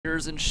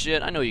predators and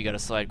shit. I know you got a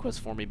side quest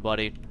for me,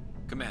 buddy.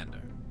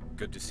 Commander,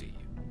 good to see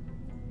you.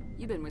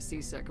 You've been with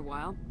CSEC a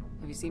while.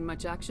 Have you seen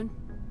much action?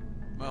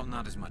 Well,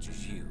 not as much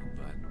as you,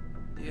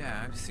 but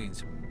yeah, I've seen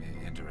some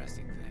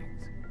interesting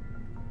things.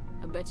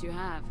 I bet you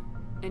have.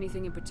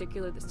 Anything in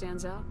particular that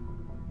stands out?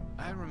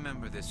 I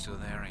remember this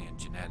Solarian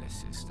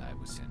geneticist I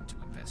was sent to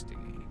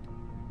investigate.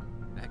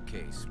 That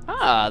case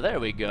was there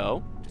we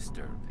go.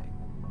 disturbing.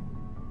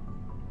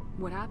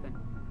 What happened?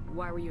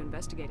 Why were you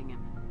investigating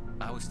him?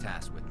 I was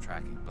tasked with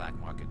tracking black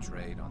market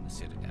trade on the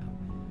Citadel.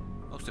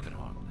 Most of it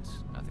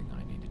harmless, nothing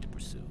I needed to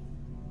pursue.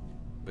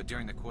 But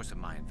during the course of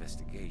my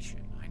investigation,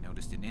 I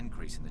noticed an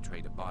increase in the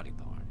trade of body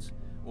parts,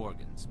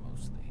 organs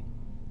mostly.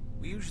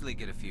 We usually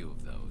get a few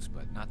of those,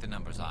 but not the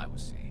numbers I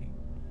was seeing.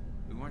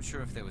 We weren't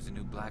sure if there was a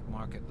new black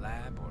market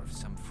lab or if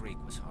some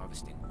freak was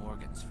harvesting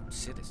organs from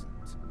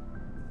citizens.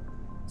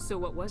 So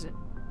what was it?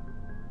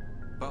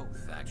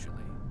 Both,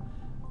 actually.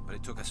 But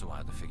it took us a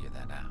while to figure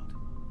that out.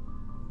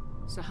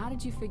 So how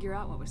did you figure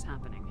out what was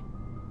happening?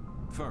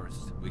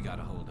 First, we got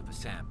a hold of a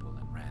sample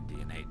and ran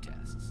DNA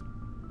tests.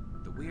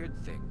 The weird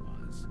thing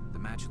was, the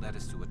match led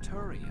us to a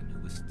Turian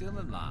who was still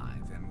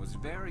alive and was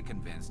very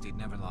convinced he'd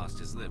never lost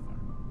his liver.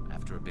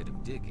 After a bit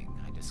of digging,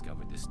 I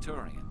discovered this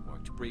Turian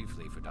worked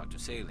briefly for Dr.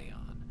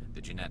 Salion,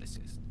 the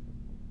geneticist.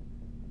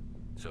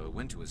 So I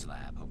went to his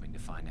lab hoping to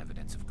find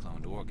evidence of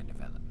cloned organ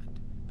development,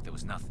 but there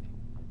was nothing.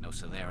 No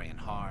Solarian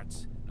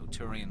hearts, no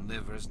Turian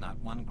livers, not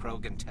one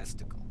Krogan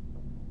testicle.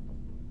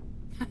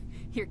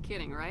 You're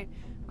kidding, right?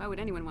 Why would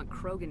anyone want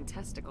Krogan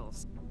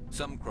testicles?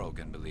 Some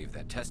Krogan believe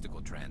that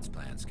testicle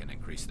transplants can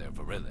increase their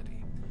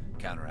virility,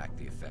 counteract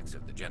the effects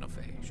of the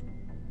genophage.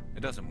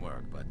 It doesn't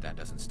work, but that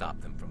doesn't stop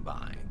them from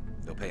buying.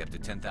 They'll pay up to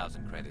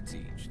 10,000 credits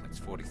each. That's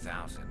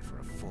 40,000 for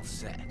a full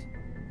set.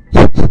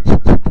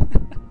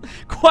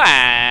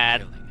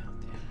 Quad!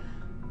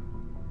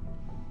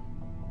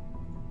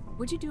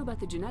 What'd you do about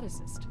the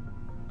geneticist?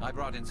 I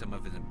brought in some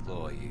of his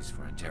employees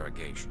for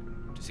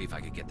interrogation to see if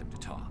I could get them to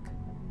talk.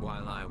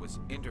 While I was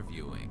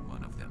interviewing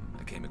one of them,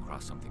 I came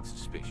across something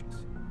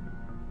suspicious.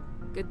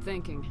 Good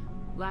thinking.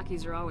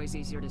 Lackeys are always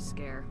easier to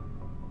scare.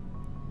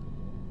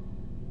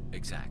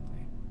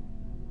 Exactly.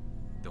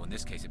 Though in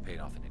this case it paid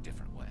off in a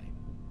different way.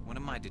 One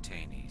of my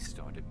detainees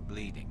started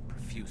bleeding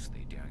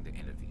profusely during the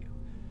interview.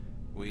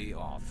 We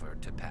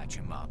offered to patch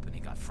him up and he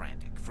got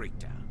frantic,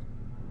 freaked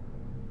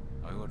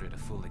out. I ordered a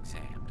full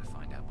exam to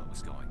find out what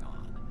was going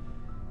on.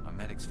 Our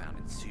medics found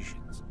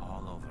incisions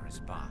all over his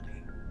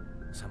body,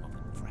 some of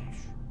them fresh.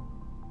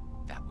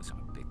 That was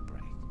our big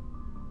break.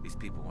 These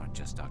people weren't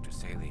just Dr.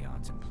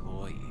 Salion's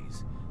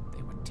employees.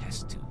 They were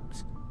test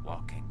tubes.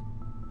 Walking,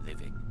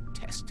 living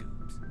test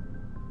tubes.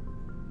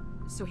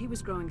 So he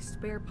was growing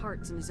spare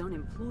parts in his own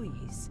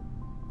employees.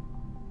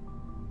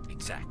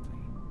 Exactly.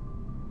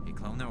 He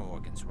cloned their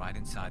organs right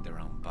inside their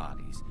own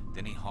bodies.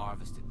 Then he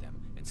harvested them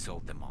and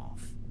sold them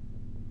off.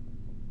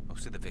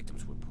 Most of the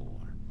victims were poor.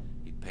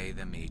 He'd pay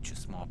them each a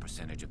small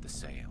percentage of the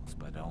sales,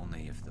 but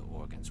only if the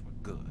organs were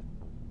good.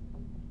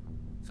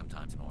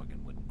 Sometimes an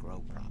organ wouldn't grow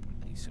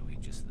properly, so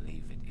he'd just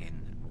leave it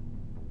in them.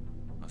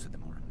 Most of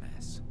them were a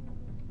mess,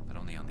 but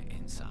only on the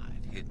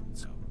inside, hidden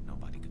so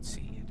nobody could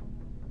see it.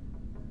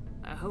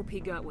 I hope he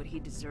got what he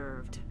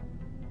deserved.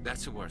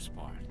 That's the worst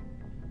part.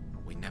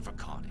 We never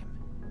caught him.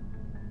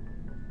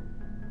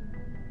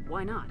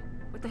 Why not?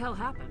 What the hell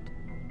happened?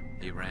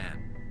 He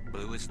ran,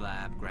 blew his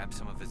lab, grabbed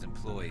some of his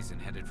employees,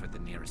 and headed for the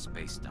nearest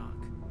space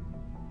dock.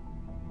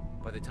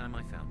 By the time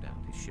I found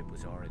out, his ship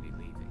was already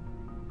leaving.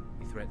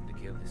 He threatened to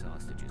kill his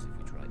hostages if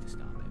we tried to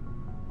stop him.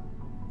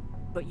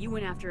 But you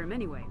went after him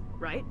anyway,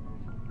 right?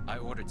 I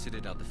ordered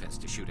Citadel Defense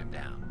to shoot him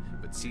down,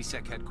 but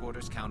CSEC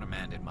headquarters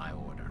countermanded my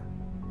order.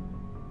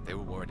 They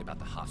were worried about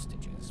the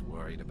hostages,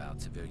 worried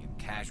about civilian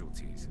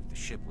casualties if the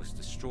ship was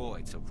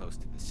destroyed so close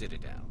to the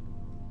Citadel.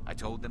 I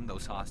told them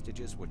those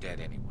hostages were dead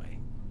anyway.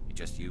 He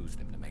just used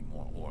them to make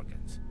more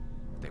organs.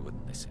 But they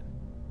wouldn't listen.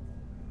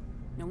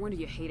 No wonder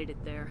you hated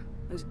it there.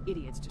 Those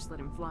idiots just let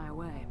him fly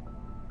away.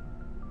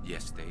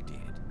 Yes, they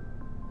did.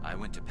 I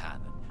went to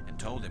Palin and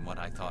told him what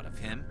I thought of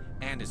him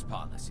and his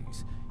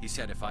policies. He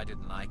said if I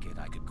didn't like it,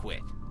 I could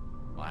quit.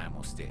 Well, I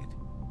almost did.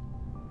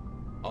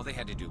 All they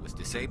had to do was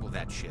disable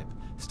that ship,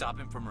 stop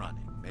him from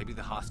running. Maybe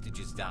the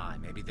hostages die,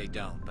 maybe they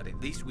don't, but at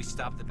least we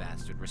stopped the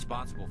bastard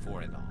responsible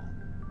for it all.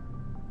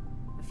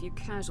 A few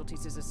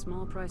casualties is a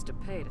small price to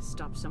pay to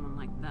stop someone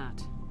like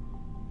that.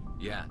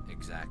 Yeah,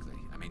 exactly.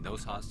 I mean,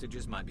 those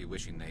hostages might be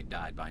wishing they'd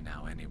died by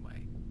now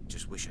anyway.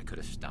 Just wish I could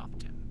have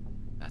stopped him.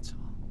 That's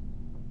all.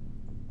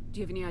 Do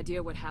you have any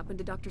idea what happened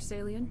to Dr.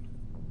 Salion?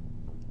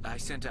 I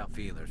sent out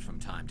feelers from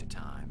time to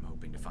time,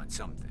 hoping to find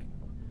something.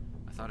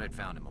 I thought I'd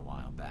found him a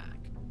while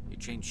back. He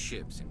changed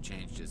ships and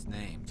changed his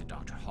name to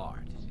Dr.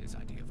 Hart, his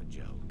idea of a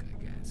joke,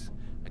 I guess.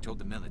 I told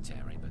the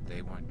military, but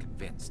they weren't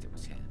convinced it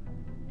was him.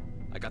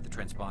 I got the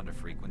transponder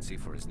frequency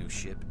for his new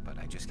ship, but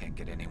I just can't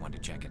get anyone to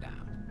check it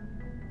out.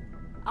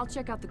 I'll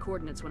check out the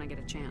coordinates when I get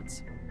a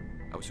chance.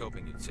 I was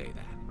hoping you'd say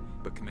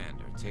that, but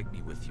Commander, take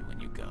me with you when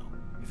you go.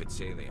 If it's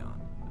Salion,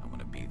 I want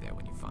to be there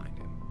when you find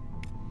him.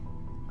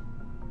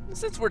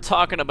 Since we're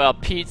talking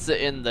about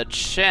pizza in the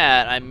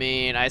chat, I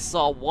mean, I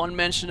saw one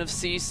mention of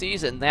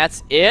CC's and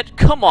that's it?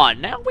 Come on,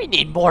 now we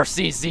need more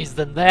CC's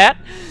than that.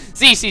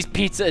 CC's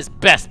pizza is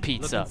best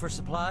pizza. Looking for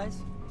supplies?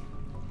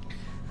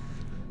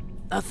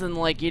 Nothing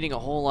like eating a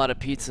whole lot of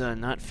pizza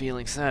and not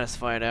feeling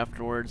satisfied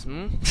afterwards,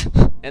 hmm?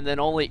 And then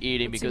only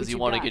eating because you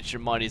want to get your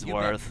money's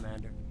worth.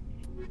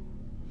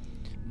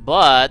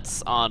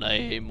 But, on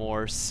a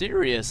more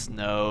serious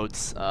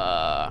note,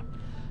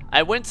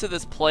 I went to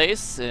this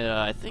place,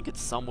 I think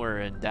it's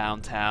somewhere in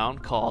downtown,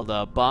 called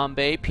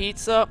Bombay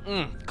Pizza.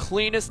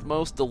 Cleanest,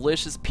 most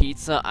delicious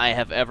pizza I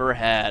have ever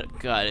had.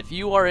 God, if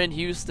you are in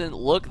Houston,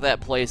 look that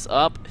place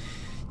up.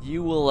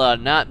 You will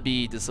not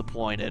be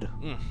disappointed.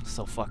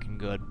 So fucking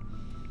good.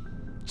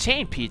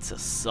 Chain pizza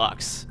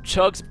sucks.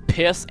 Chugs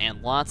piss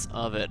and lots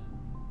of it.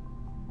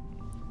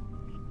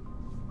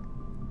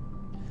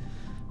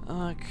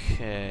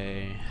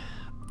 Okay.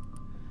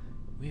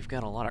 We've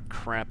got a lot of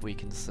crap we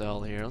can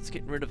sell here. Let's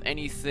get rid of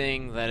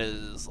anything that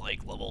is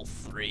like level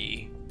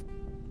 3.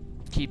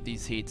 Keep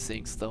these heat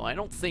sinks though. I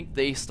don't think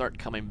they start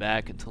coming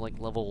back until like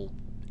level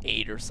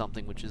 8 or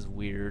something, which is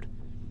weird.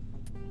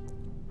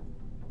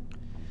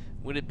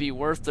 Would it be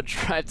worth the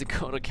drive to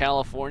go to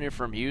California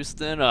from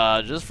Houston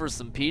just for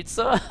some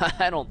pizza?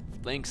 I don't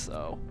think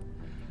so.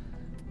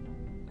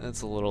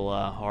 That's a little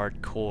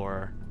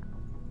hardcore.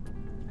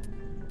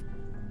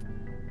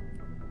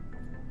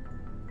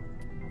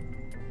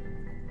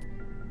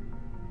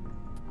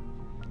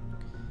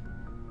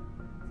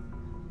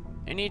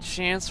 Any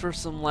chance for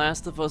some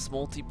Last of Us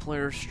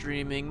multiplayer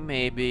streaming?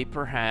 Maybe,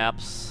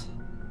 perhaps.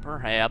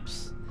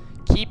 Perhaps.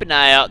 Keep an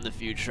eye out in the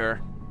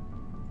future.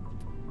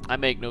 I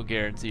make no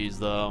guarantees,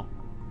 though.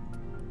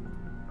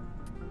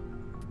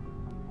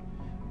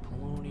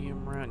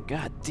 Polonium round.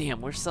 God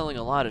damn, we're selling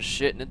a lot of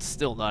shit and it's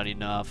still not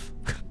enough.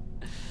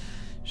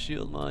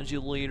 Shield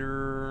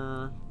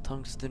modulator.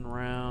 Tungsten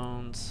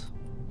rounds.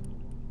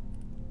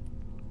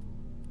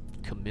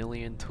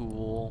 Chameleon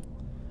tool.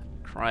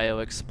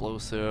 Cryo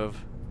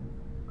explosive.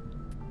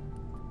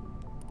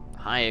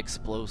 High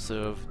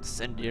explosive,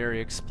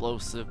 incendiary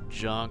explosive,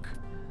 junk.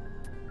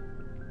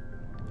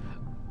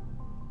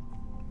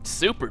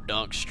 Super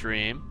dunk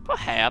stream,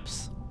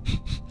 perhaps.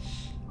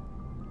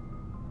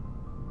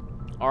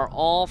 Are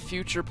all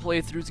future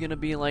playthroughs gonna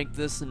be like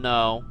this?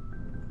 No.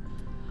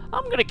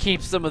 I'm gonna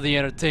keep some of the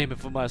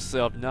entertainment for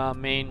myself, know what I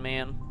mean,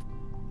 man?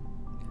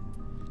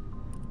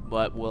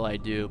 But will I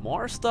do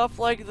more stuff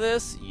like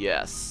this?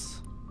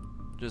 Yes.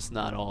 Just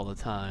not all the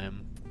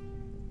time.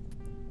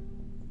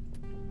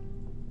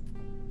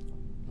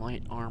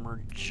 Light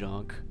armor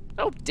junk.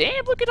 Oh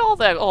damn, look at all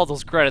that, all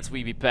those credits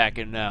we be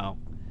packing now.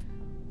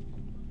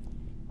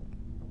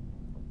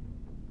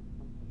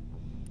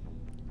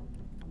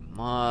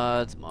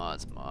 Mods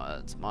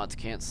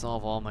can't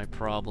solve all my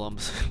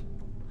problems.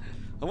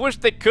 I wish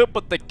they could,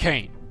 but they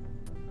can't.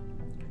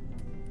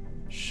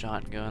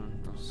 Shotgun,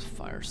 those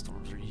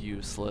firestorms are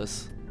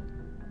useless.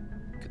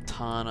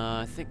 Katana,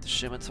 I think the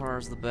scimitar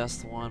is the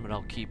best one, but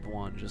I'll keep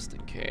one just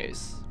in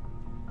case.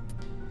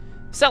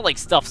 Sound like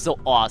stuff so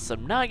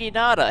awesome.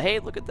 Naginata, hey,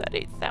 look at that,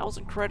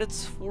 8,000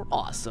 credits for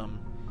awesome.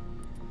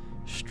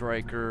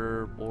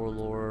 Striker,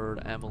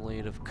 Warlord,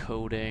 Amulet of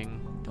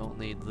Coding, don't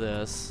need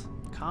this.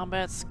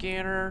 Combat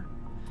Scanner,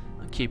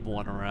 I'll keep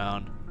one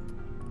around.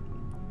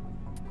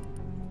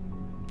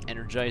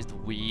 Energized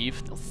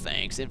Weave, no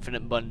thanks.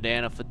 Infinite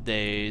Bandana for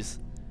days.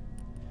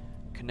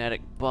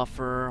 Kinetic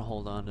Buffer,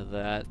 hold on to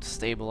that.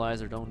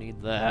 Stabilizer, don't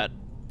need that.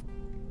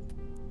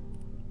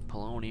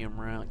 Polonium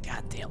round,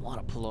 goddamn, a lot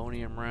of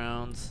polonium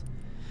rounds.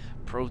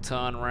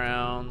 Proton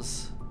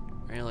rounds.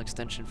 Rail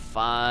extension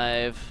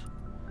 5.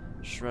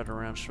 Shred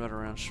around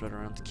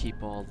to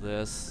keep all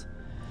this.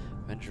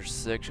 Avenger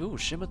 6. Ooh,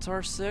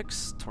 Scimitar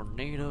 6.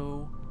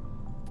 Tornado.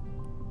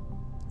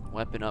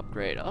 Weapon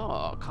upgrade.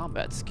 Oh,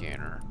 combat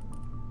scanner.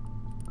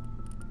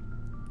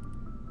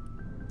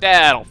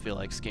 I don't feel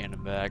like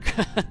scanning back.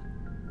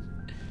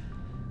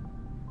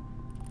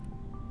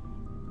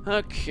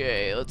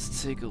 Okay,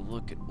 let's take a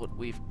look at what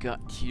we've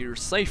got here.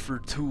 Cipher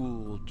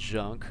tool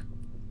junk.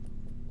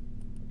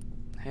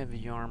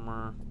 Heavy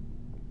armor.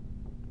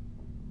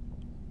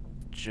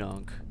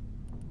 Junk.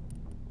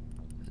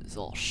 This is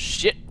all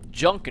shit,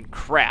 junk, and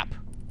crap.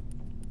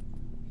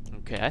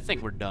 Okay, I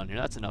think we're done here.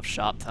 That's enough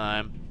shop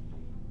time.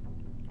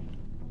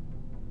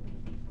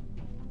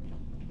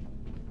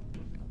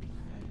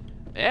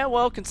 Yeah,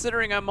 well,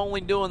 considering I'm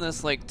only doing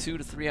this like 2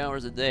 to 3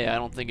 hours a day, I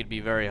don't think it'd be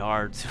very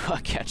hard to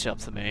catch up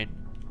to me.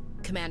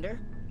 Commander?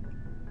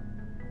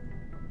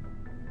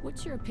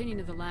 What's your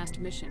opinion of the last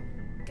mission?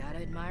 Gotta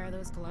admire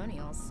those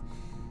colonials.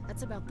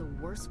 That's about the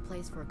worst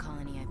place for a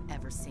colony I've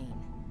ever seen.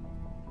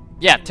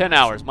 Yeah, 10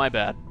 hours, my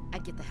bad.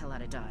 I'd get the hell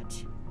out of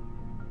Dodge.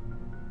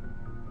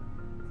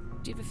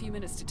 Do you have a few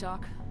minutes to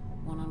talk?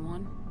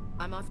 One-on-one?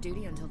 I'm off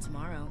duty until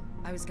tomorrow.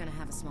 I was gonna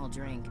have a small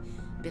drink.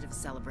 A bit of a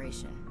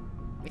celebration.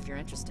 If you're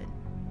interested.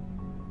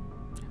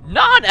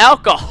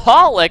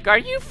 Non-alcoholic? Are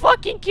you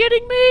fucking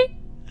kidding me?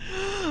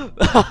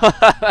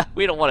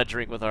 We don't want to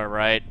drink with her,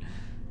 right?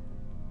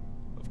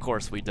 Of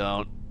course we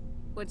don't.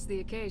 What's the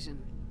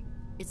occasion?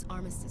 It's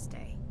Armistice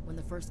Day, when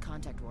the First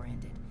Contact War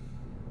ended.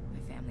 My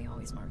family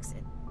always marks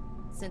it.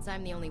 Since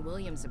I'm the only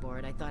Williams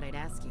aboard, I thought I'd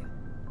ask you.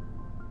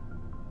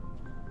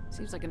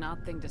 Seems like an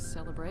odd thing to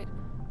celebrate.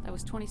 That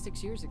was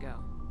 26 years ago.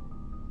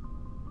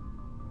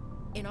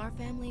 In our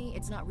family,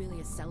 it's not really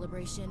a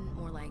celebration,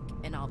 more like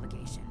an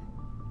obligation.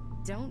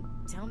 Don't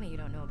tell me you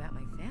don't know about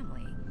my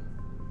family.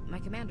 My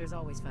commanders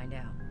always find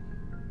out.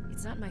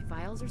 It's not in my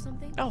files or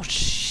something? Oh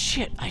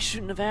shit, I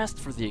shouldn't have asked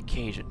for the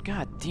occasion.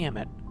 God damn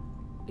it.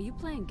 Are you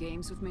playing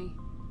games with me?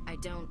 I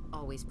don't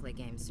always play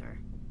games, sir.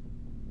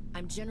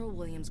 I'm General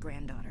Williams'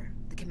 granddaughter,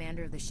 the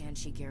commander of the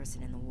Shanxi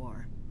garrison in the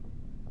war.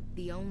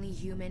 The only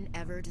human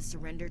ever to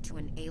surrender to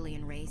an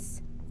alien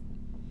race.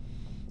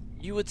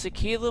 You a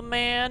tequila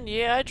man?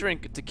 Yeah, I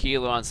drink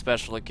tequila on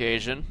special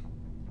occasion.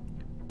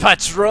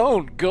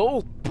 Patron,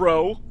 gold,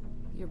 bro.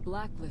 You're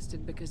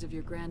blacklisted because of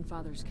your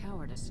grandfather's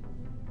cowardice.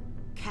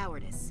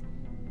 Cowardice.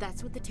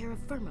 That's what the Terra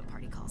Firma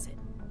Party calls it.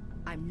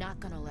 I'm not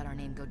gonna let our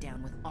name go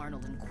down with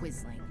Arnold and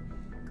Quisling.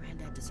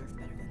 Granddad deserved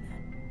better than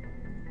that.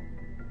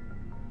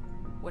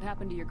 What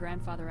happened to your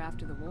grandfather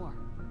after the war?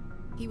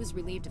 He was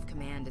relieved of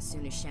command as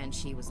soon as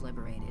Shanxi was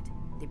liberated.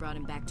 They brought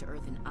him back to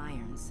Earth in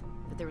irons,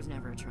 but there was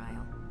never a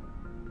trial.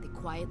 They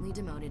quietly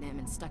demoted him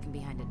and stuck him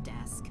behind a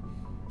desk.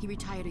 He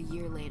retired a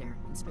year later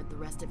and spent the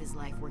rest of his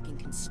life working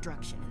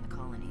construction in the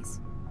colonies.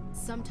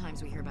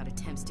 Sometimes we hear about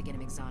attempts to get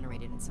him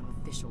exonerated in some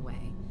official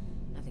way.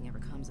 Nothing ever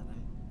comes of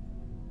him.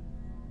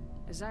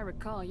 As I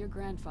recall, your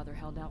grandfather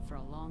held out for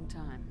a long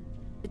time.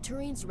 The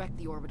Turians wrecked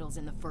the orbitals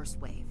in the first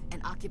wave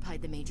and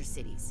occupied the major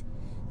cities.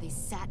 They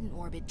sat in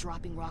orbit,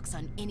 dropping rocks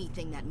on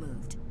anything that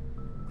moved.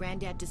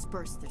 Granddad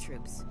dispersed the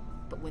troops,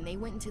 but when they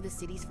went into the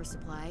cities for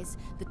supplies,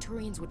 the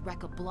Turians would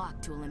wreck a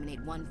block to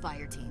eliminate one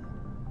fire team.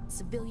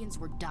 Civilians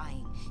were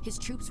dying, his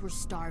troops were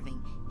starving,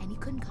 and he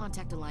couldn't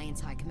contact Alliance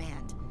High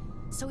Command.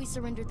 So he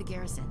surrendered the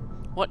garrison.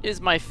 What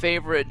is my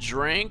favorite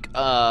drink?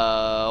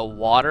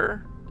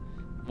 Water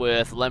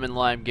with lemon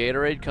lime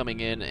Gatorade coming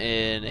in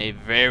a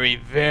very,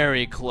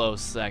 very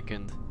close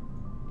second.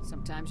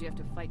 Sometimes you have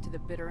to fight to the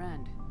bitter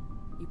end.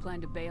 You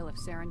plan to bail if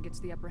Saren gets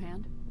the upper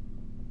hand?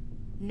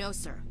 No,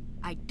 sir.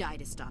 I'd die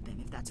to stop him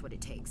if that's what it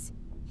takes.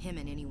 Him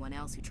and anyone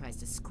else who tries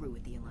to screw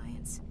with the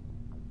Alliance.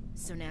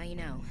 So now you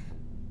know.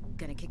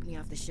 Gonna kick me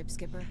off the ship,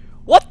 Skipper?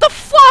 What the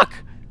fuck?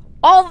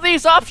 All of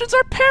these options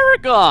are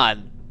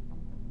Paragon!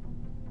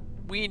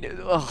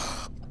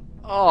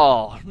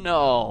 Oh,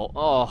 no.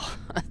 Oh.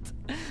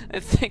 I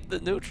think the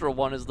neutral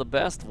one is the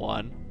best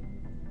one.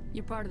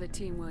 You're part of the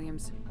team,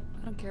 Williams.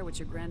 I don't care what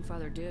your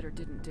grandfather did or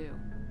didn't do.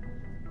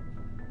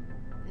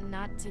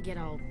 Not to get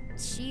all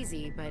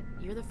cheesy, but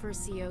you're the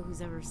first CO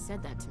who's ever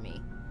said that to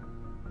me.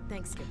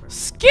 Thanks, Skipper.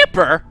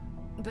 Skipper?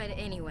 But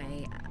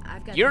anyway,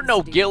 I've got... You're things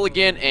no to do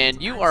Gilligan, before-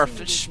 and you I've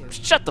are... seen you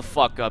too. Shut the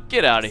fuck up.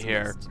 Get out of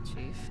here. Dismissed,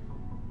 Chief.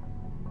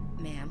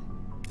 Ma'am.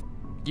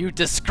 You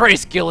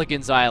disgrace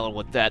Gilligan's Island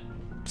with that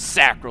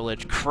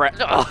sacrilege crap.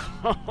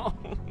 Oh,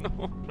 no.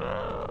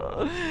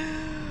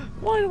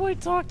 Why do I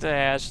talk to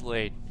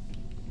Ashley?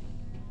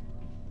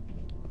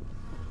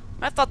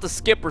 I thought the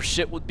skipper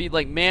shit would be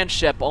like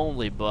manship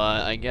only,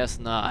 but I guess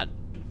not.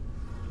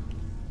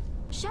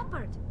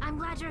 Shepard, I'm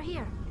glad you're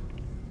here.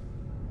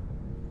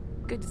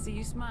 Good to see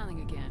you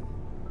smiling again,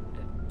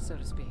 so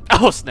to speak.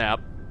 Oh, snap.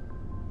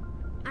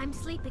 I'm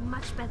sleeping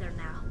much better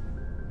now.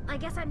 I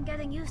guess I'm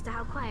getting used to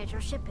how quiet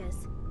your ship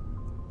is.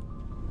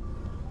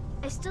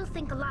 I still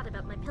think a lot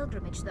about my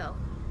pilgrimage, though.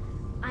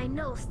 I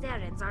know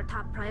Staren's our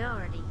top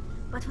priority,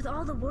 but with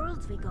all the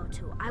worlds we go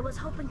to, I was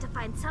hoping to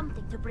find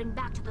something to bring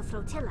back to the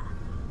flotilla.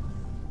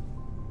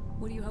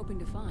 What are you hoping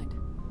to find?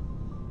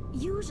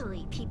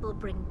 Usually, people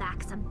bring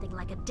back something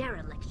like a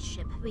derelict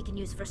ship we can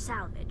use for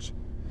salvage.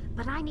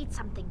 But I need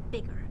something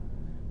bigger.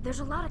 There's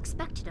a lot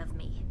expected of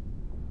me.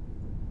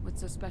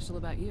 What's so special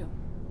about you?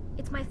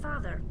 It's my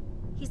father.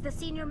 He's the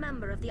senior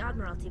member of the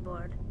Admiralty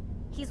Board.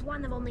 He's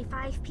one of only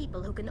 5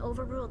 people who can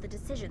overrule the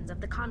decisions of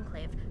the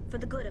Conclave for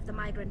the good of the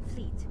migrant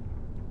fleet.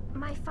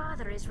 My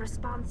father is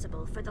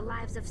responsible for the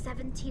lives of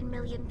 17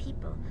 million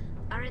people.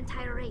 Our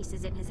entire race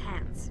is in his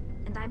hands,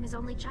 and I'm his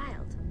only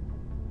child.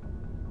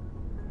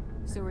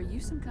 So are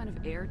you some kind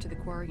of heir to the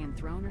Quarian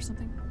throne or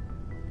something?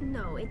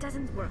 No, it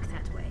doesn't work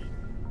that way.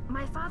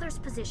 My father's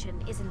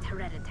position isn't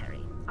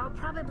hereditary. I'll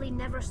probably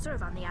never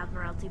serve on the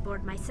Admiralty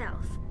Board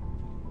myself.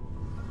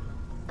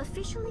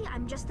 Officially,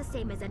 I'm just the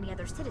same as any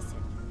other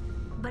citizen.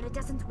 But it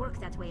doesn't work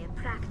that way in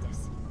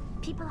practice.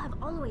 People have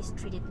always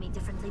treated me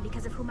differently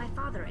because of who my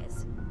father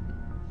is.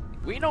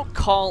 We don't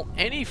call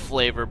any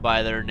flavor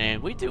by their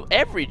name. We do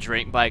every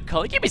drink by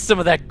color. Give me some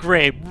of that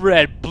gray,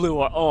 red, blue,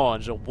 or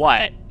orange, or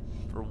white,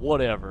 or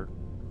whatever.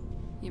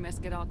 You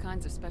must get all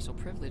kinds of special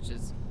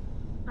privileges.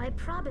 I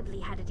probably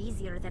had it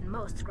easier than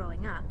most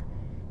growing up,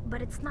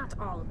 but it's not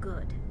all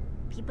good.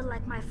 People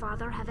like my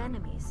father have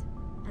enemies,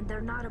 and they're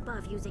not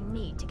above using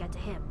me to get to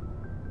him.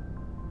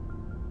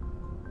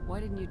 Why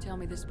didn't you tell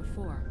me this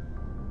before?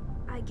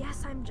 I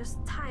guess I'm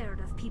just tired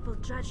of people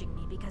judging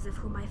me because of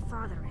who my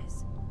father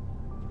is.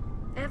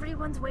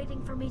 Everyone's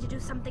waiting for me to do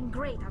something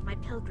great on my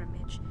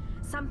pilgrimage,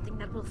 something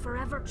that will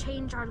forever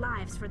change our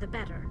lives for the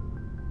better.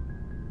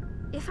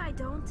 If I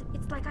don't,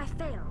 it's like I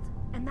failed,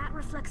 and that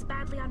reflects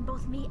badly on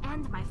both me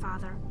and my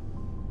father.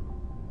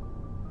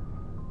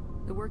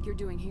 The work you're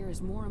doing here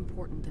is more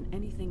important than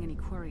anything any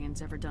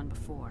Quarian's ever done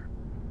before.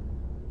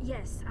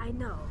 Yes, I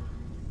know.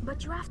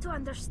 But you have to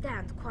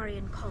understand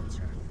Quarian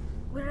culture.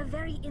 We're a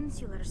very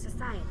insular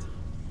society.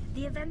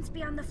 The events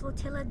beyond the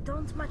flotilla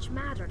don't much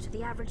matter to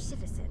the average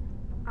citizen.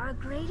 Our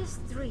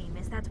greatest dream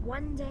is that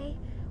one day,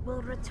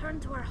 we'll return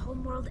to our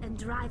homeworld and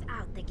drive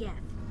out the Geth.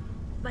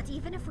 But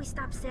even if we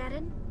stop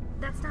Seren,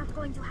 that's not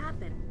going to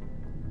happen.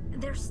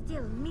 There's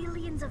still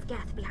millions of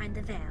Geth behind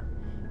the veil.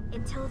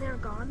 Until they're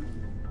gone,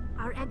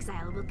 our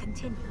exile will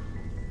continue.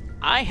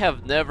 I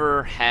have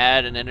never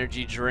had an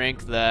energy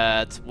drink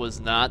that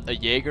was not a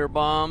Jaeger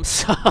bomb,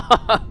 so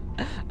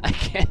I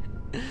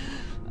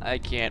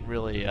can't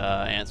really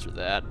answer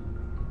that.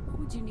 What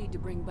would you need to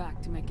bring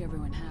back to make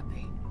everyone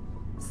happy?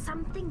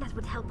 Something that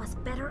would help us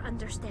better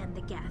understand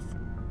the Geth.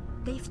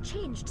 They've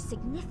changed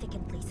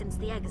significantly since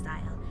the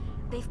exile.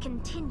 They've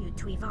continued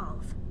to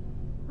evolve.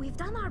 We've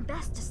done our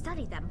best to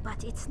study them,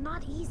 but it's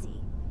not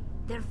easy.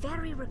 They're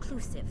very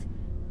reclusive.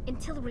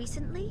 Until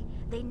recently,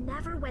 they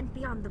never went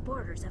beyond the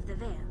borders of the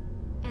Veil.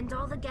 And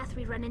all the Geth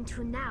we run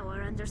into now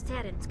are under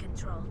Seren's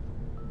control.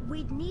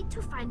 We'd need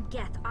to find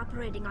Geth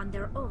operating on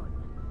their own,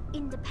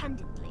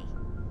 independently.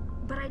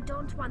 But I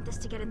don't want this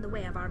to get in the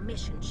way of our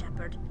mission,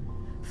 Shepard.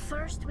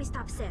 First, we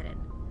stop Seren.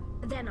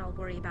 Then I'll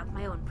worry about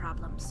my own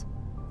problems.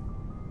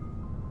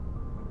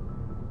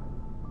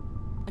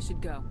 I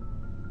should go.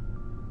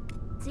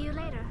 See you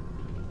later.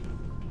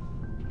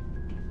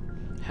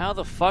 How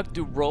the fuck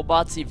do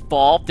robots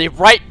evolve? They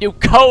write new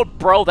code,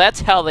 bro!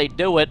 That's how they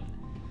do it!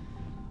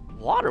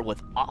 Water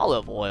with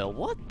olive oil?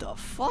 What the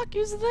fuck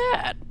is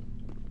that?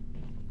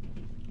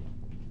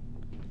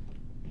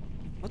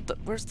 What the?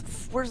 Where's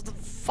the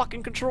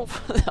fucking control?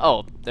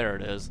 Oh, there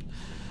it is.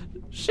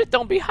 Shit,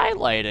 don't be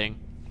highlighting.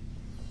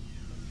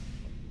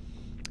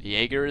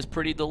 Jaeger is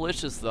pretty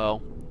delicious,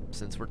 though,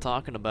 since we're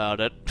talking about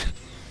it.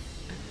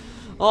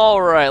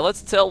 Alright,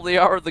 let's tell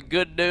Liara the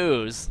good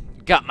news.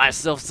 Got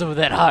myself some of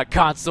that hot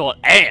console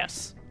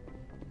ass!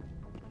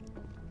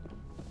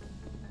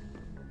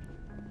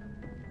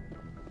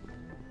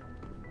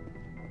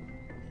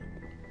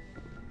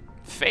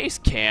 Face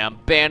cam?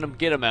 Ban him,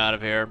 get him out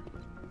of here.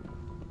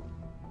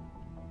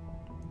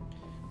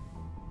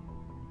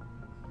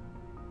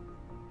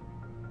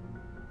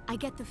 I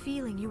get the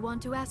feeling you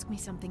want to ask me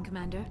something,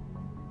 Commander.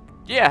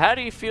 Yeah, how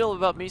do you feel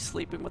about me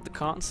sleeping with the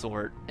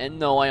consort? And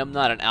no, I am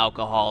not an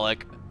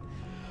alcoholic.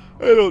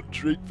 I don't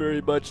drink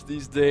very much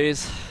these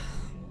days.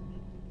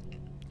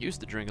 Used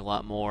to drink a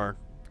lot more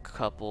a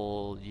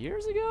couple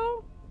years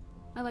ago?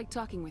 I like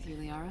talking with you,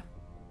 Liara,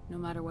 no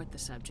matter what the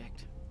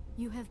subject.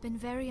 You have been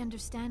very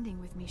understanding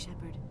with me,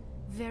 Shepard.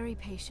 Very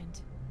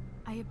patient.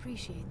 I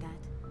appreciate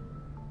that.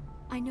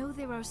 I know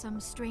there are some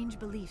strange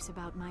beliefs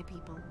about my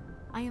people.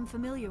 I am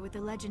familiar with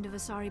the legend of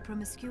Asari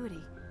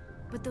promiscuity,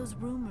 but those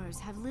rumors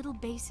have little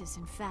basis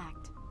in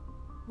fact.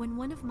 When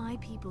one of my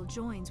people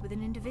joins with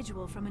an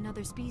individual from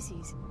another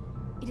species,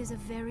 it is a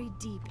very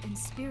deep and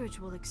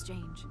spiritual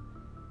exchange.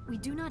 We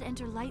do not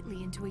enter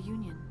lightly into a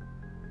union.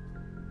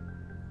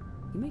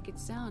 You make it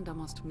sound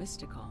almost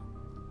mystical.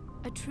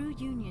 A true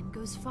union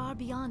goes far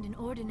beyond an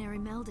ordinary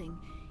melding.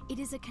 It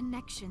is a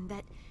connection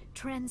that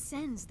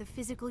transcends the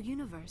physical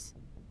universe.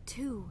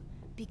 Two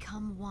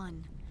become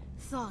one.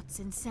 Thoughts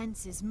and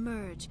senses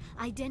merge,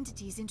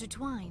 identities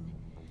intertwine.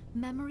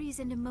 Memories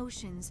and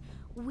emotions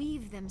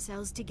weave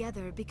themselves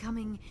together,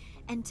 becoming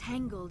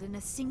entangled in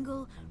a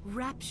single,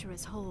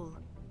 rapturous whole.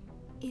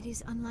 It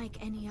is unlike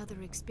any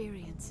other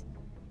experience.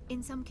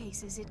 In some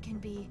cases, it can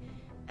be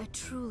a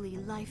truly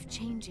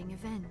life-changing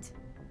event.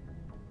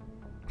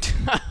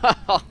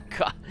 Oh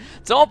god.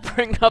 Don't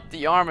bring up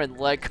the arm and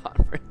leg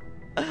conference.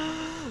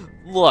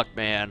 Look,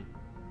 man.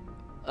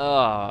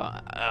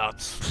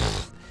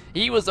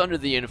 He was under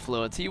the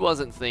influence. He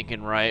wasn't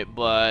thinking right,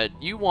 but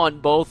you won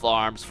both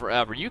arms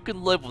forever. You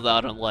can live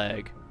without a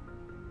leg.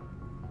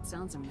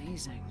 Sounds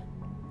amazing.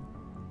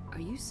 Are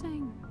you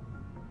saying...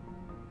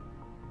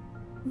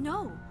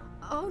 No.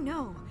 Oh,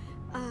 no.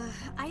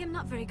 I am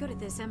not very good at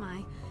this, am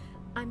I?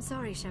 I'm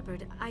sorry,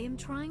 Shepard. I am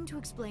trying to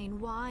explain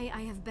why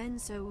I have been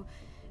so...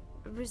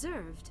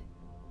 reserved.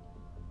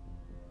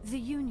 The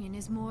Union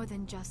is more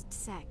than just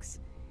sex.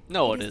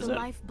 No, it it is isn't. The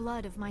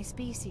lifeblood of my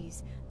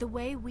species, the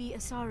way we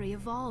Asari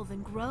evolve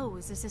and grow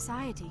as a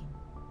society.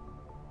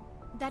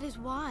 That is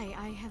why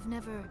I have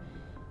never...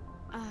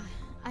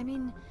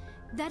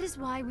 that is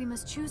why we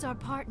must choose our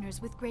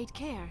partners with great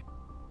care.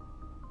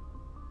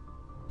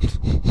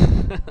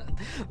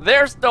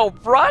 There's no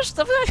brush?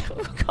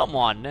 Come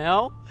on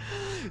now.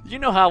 You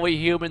know how we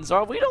humans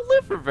are. We don't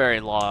live for very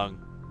long.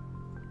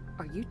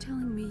 Are you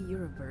telling me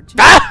you're a virgin?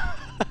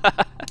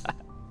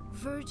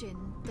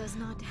 Virgin does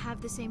not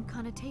have the same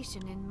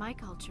connotation in my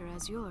culture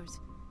as yours.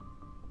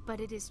 But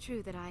it is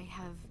true that I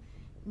have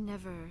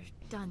never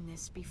done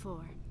this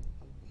before.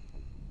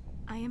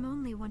 I am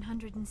only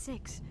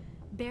 106,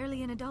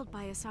 barely an adult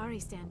by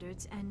Asari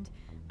standards, and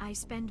I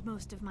spend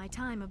most of my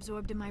time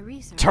absorbed in my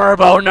research.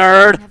 Turbo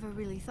nerd! Never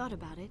really thought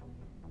about it.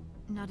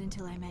 Not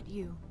until I met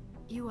you.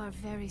 You are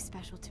very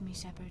special to me,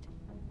 Shepard.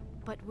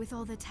 But with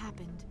all that's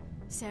happened,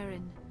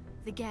 Saren,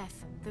 the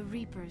Geth, the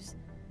Reapers,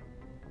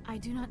 I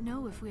do not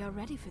know if we are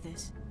ready for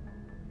this.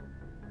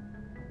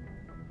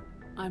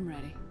 I'm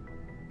ready,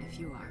 if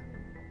you are.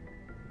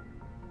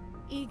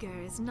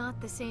 Eager is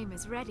not the same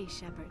as ready,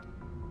 Shepard.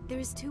 There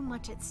is too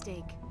much at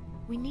stake.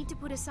 We need to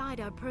put aside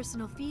our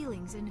personal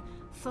feelings and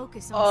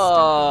focus on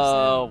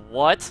stopping Saren.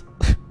 What?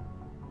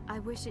 I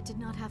wish it did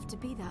not have to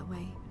be that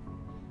way.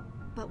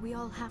 But we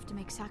all have to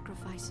make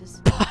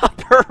sacrifices.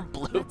 Pop her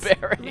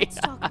blueberry. Let's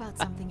talk about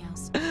something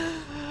else.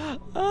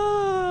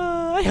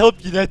 I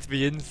hope you let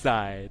me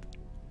inside.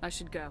 I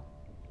should go.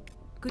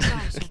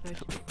 Goodbye, Shepard.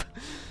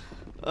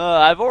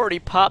 I've already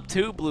popped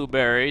 2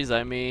 blueberries.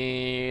 I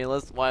mean,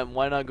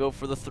 why not go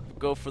for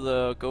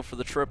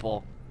the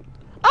triple?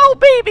 Oh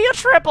baby, a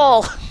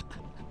triple!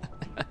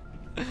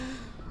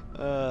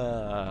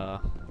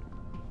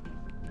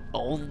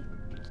 Oh,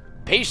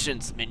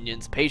 patience,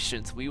 minions,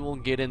 patience. We will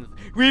get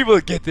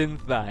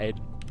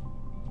inside.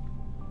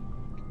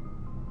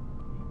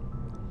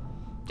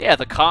 Yeah,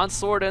 the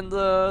consort and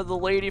the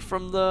lady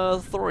from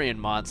the Thorian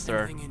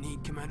monster. Anything you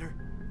need, Commander?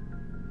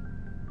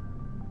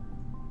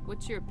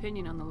 What's your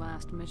opinion on the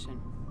last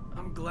mission?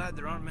 I'm glad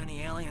there aren't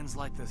many aliens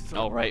like the Thor.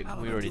 Oh right,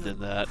 we already did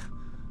that.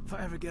 If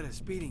I ever get a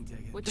speeding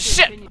ticket. What's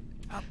Shit! your opinion?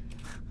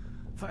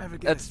 If I ever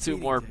get That's a 2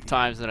 speeding more ticket,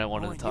 times than I I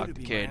wanted to want talk you to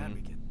be my Caden.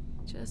 advocate.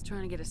 Just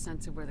trying to get a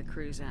sense of where the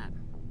crew's at.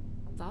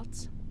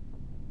 Thoughts?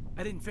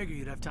 I didn't figure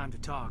you'd have time to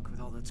talk with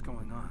all that's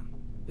going on.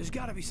 There's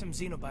gotta be some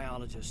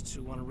xenobiologists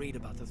who want to read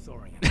about the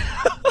Thorian.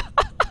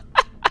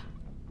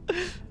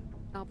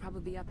 I'll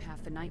probably be up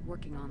half the night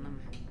working on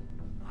them.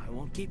 I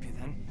won't keep you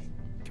then,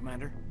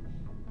 Commander.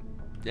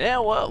 Yeah,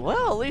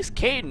 well, at least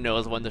Caden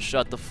knows when to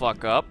shut the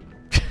fuck up.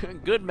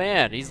 Good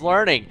man, he's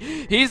learning.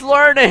 He's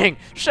learning!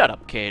 Shut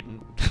up, Caden.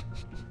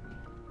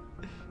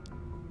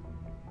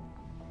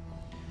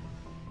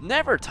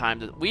 Never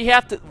time to, we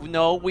have to,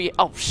 no,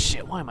 oh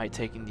shit, why am I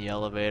taking the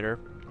elevator?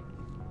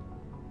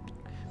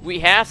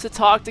 We have to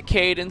talk to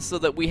Caden so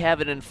that we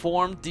have an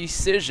informed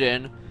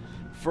decision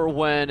for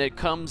when it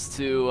comes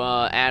to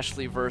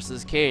Ashley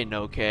versus Caden,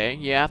 okay?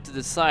 You have to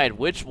decide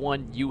which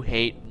one you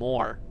hate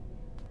more.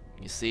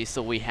 You see,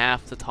 so we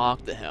have to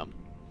talk to him.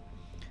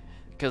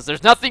 Because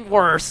there's nothing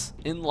worse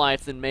in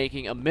life than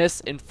making a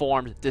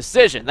misinformed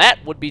decision.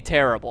 That would be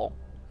terrible.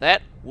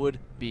 That would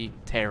be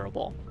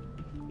terrible.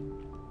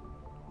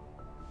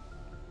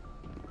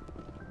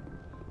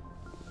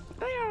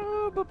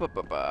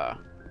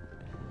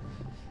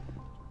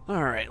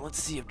 Alright,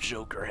 let's see if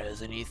Joker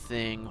has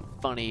anything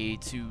funny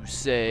to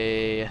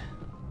say.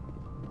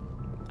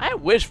 I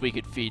wish we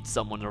could feed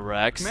someone to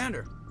Wrex.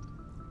 Commander,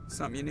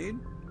 something you need?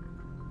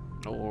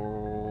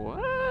 Or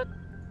what?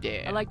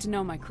 Yeah. I'd like to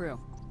know my crew.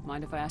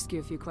 Mind if I ask you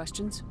a few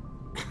questions?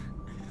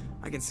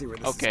 I can see where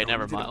this is Okay, going.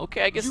 never mind.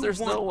 Okay, I guess You there's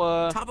want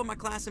no, top of my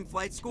class in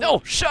flight school?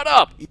 No, shut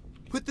up!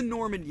 Put the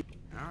Normandy.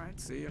 Alright,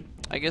 see ya.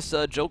 I guess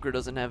Joker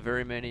doesn't have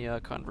very many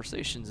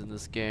conversations in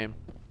this game.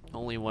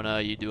 Only when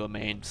you do a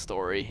main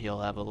story, he'll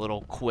have a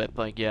little quip,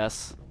 I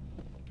guess.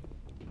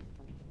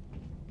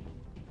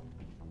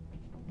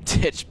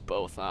 Ditch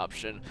both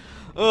option.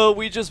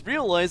 We just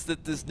realized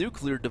that this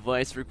nuclear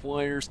device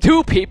requires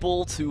 2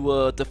 people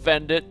to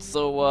defend it,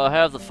 so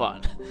have the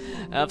fun.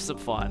 Have some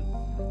fun.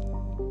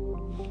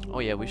 Oh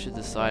yeah, we should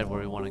decide where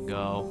we want to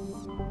go.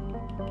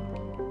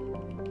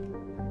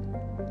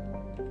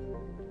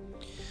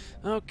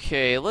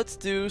 Okay, let's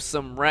do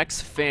some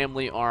Wrex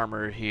family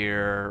armor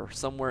here,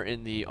 somewhere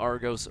in the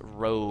Argos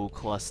Row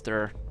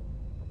cluster.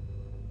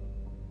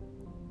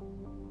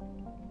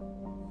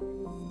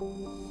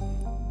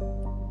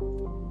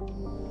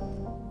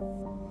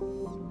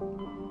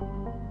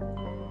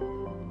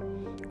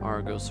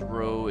 Argos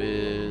Row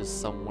is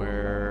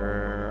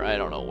somewhere, I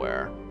don't know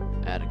where.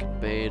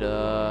 Attican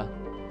Beta.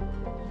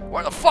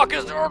 Where the fuck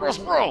is the Argos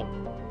Row?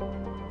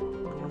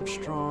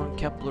 Armstrong,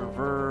 Kepler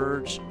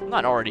Verge. I'm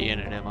not already in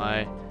it, am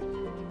I?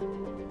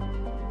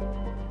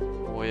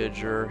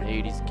 Voyager,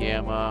 Hades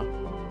Gamma.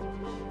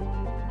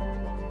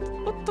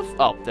 What the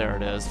oh, there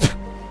it is.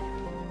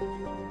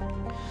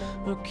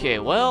 Okay,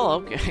 well,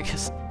 okay, I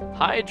guess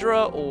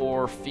Hydra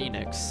or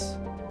Phoenix.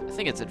 I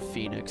think it's in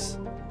Phoenix.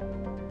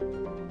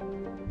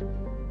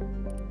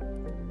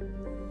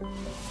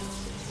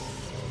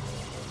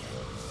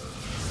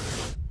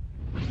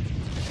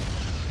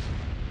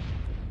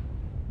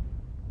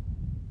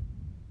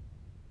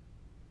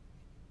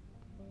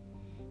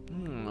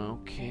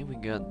 Okay, we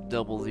got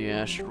double the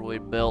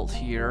asteroid belt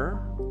here.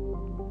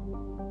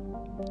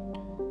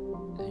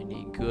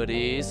 Any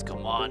goodies?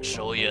 Come on,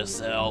 show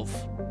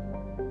yourself.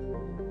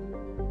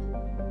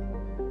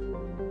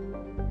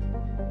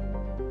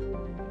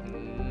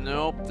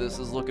 Nope, this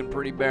is looking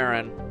pretty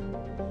barren.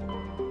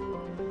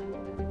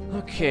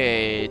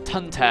 Okay,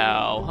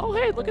 Tuntao. Oh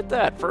hey, look at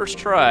that, first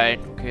try.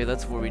 Okay,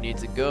 that's where we need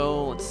to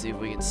go. Let's see if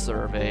we can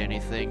survey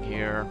anything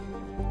here.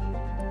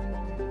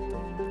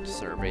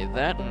 Survey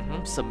that,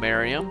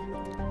 Samarium.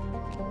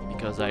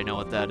 because I know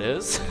what that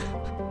is.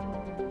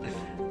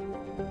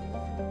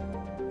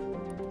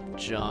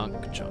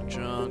 Junk, junk,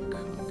 junk.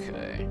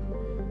 Okay.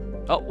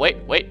 Oh, wait,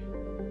 wait.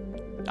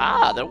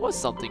 Ah, there was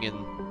something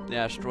in the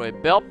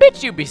asteroid belt.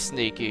 Bitch, you be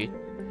sneaky.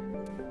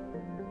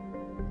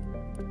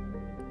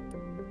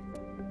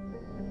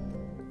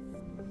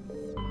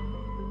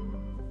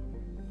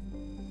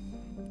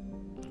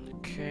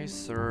 Okay,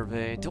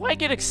 survey. Do I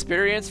get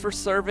experience for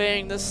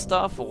surveying this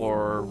stuff,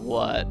 or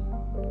what?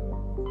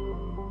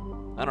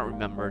 I don't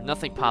remember.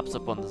 Nothing pops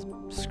up on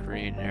the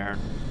screen here.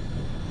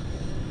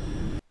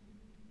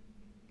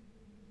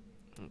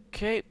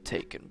 Okay,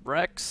 taking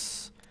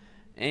Wrex.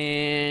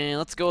 And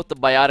let's go with the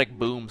Biotic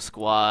Boom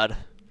Squad.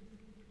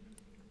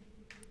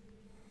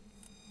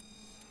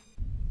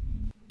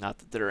 Not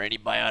that there are any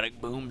Biotic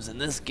Booms in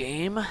this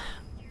game.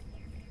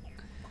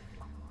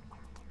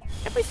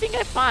 Everything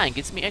I find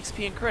gets me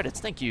XP and credits.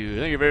 Thank you.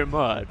 Thank you very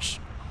much.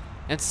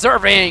 And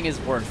surveying is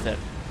worth it.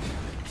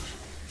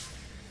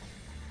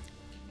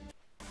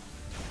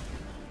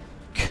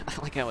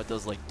 I like how it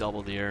does like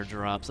double the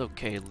airdrops.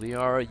 Okay,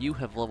 Liara, you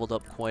have leveled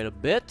up quite a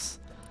bit.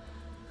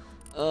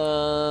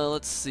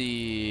 Let's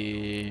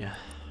see.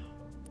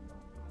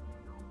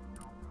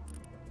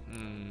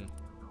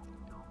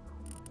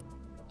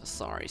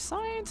 Sorry,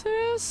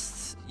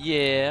 scientist?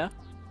 Yeah.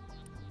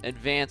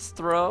 Advanced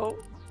throw?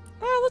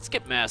 Let's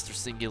get Master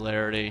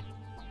Singularity.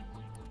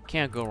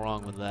 Can't go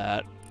wrong with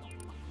that.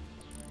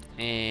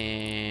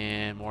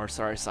 And more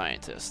sorry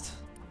scientist.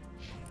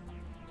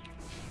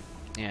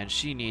 And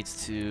she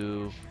needs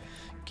to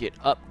get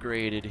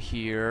upgraded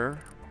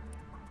here.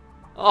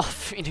 Oh,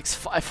 Phoenix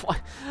 5.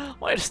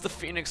 Why does the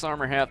Phoenix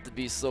armor have to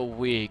be so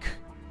weak?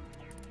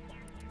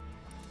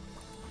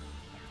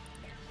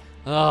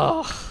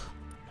 Ugh.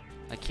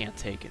 I can't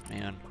take it,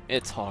 man.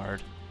 It's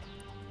hard.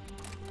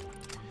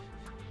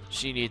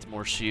 She needs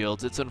more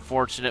shields. It's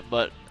unfortunate,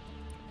 but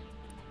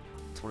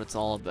that's what it's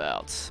all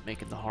about.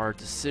 Making the hard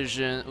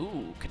decision.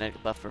 Ooh,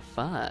 kinetic buffer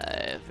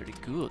 5. Very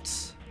good.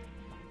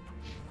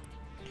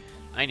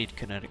 I need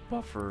kinetic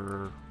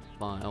buffer.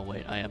 Oh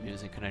wait, I am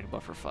using kinetic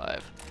buffer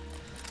 5.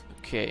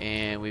 Okay,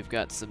 and we've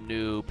got some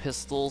new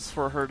pistols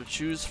for her to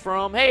choose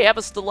from. Hey, have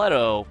a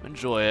stiletto.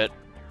 Enjoy it.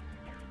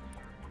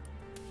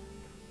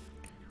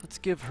 Let's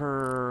give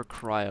her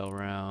cryo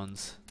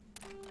rounds.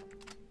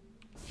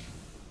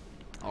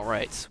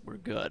 Alright, we're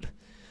good.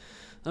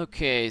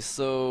 Okay,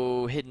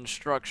 so hidden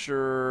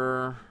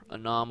structure,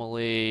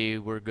 anomaly,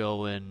 we're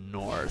going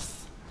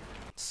north.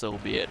 So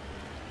be it.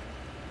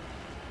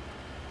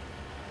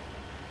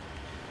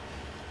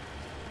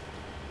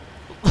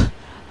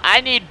 I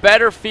need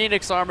better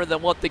Phoenix armor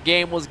than what the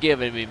game was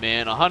giving me,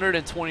 man.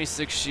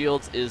 126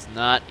 shields is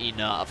not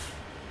enough.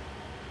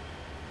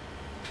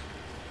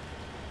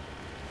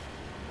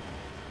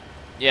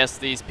 Yes,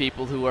 these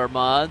people who are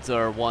mods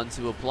are ones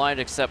who applied,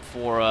 except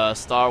for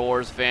Star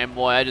Wars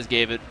fanboy. I just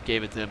gave it to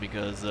him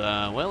because,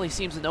 well, he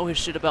seems to know his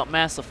shit about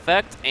Mass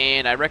Effect,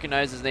 and I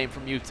recognize his name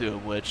from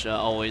YouTube, which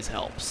always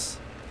helps.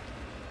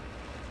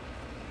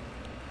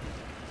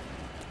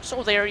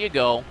 So there you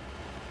go.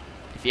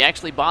 If you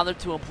actually bothered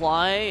to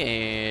apply,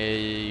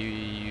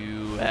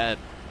 you had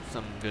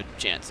some good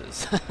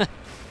chances.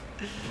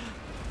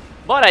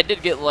 But I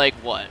did get, like,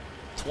 what,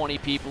 20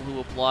 people who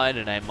applied,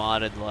 and I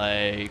modded,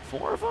 like,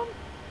 4 of them?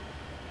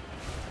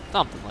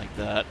 Something like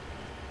that.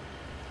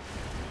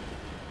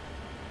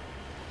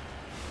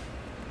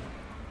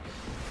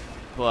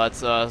 But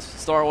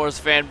Star Wars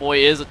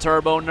fanboy is a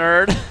turbo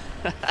nerd.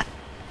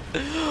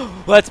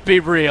 Let's be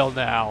real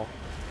now.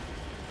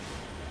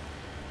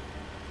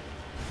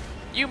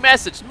 You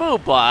messaged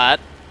Moobot.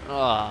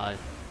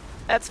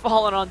 That's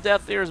falling on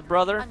deaf ears,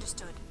 brother.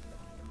 Understood.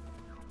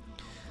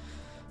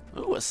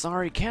 Ooh, a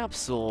sorry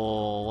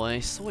capsule.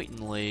 Why,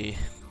 certainly.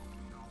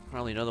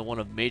 Probably another one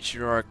of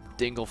Matriarch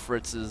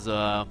Dinglefritz's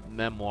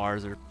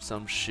memoirs or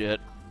some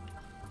shit.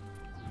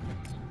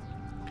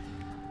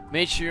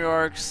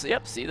 Matriarchs,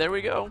 yep, see, there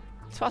we go.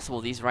 It's possible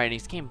these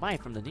writings came by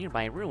from the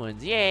nearby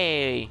ruins.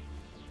 Yay!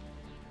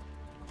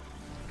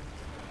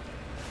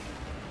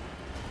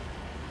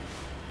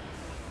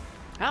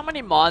 How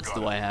many mods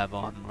do I have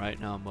on right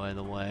now, by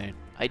the way?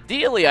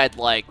 Ideally, I'd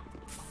like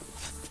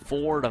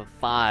 4 to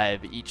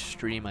 5 each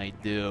stream I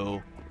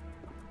do.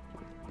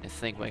 I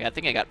think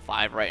I got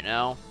 5 right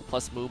now,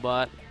 plus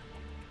Moobot.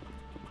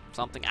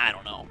 Something, I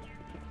don't know.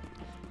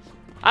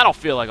 I don't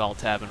feel like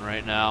alt-tabbing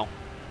right now.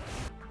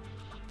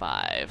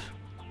 5.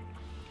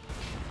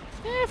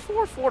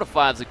 4 to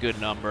 5 is a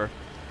good number.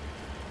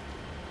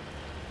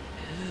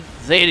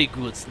 Very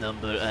good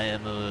number, I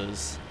am.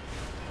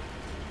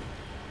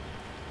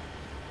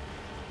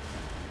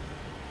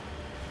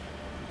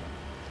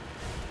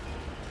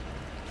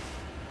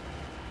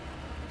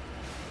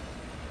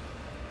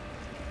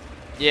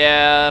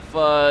 Yeah,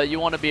 if you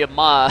want to be a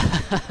mod,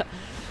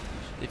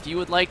 if you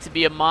would like to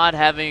be a mod,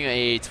 having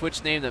a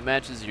Twitch name that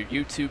matches your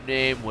YouTube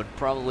name would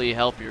probably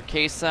help your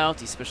case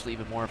out, especially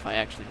even more if I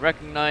actually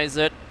recognize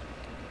it.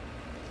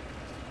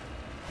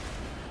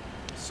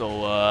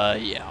 So,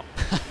 yeah.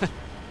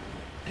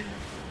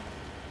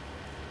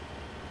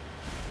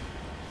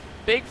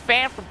 big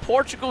fan from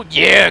Portugal?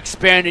 Yeah,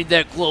 expanding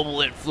that global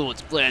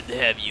influence. Glad to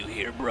have you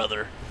here,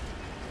 brother.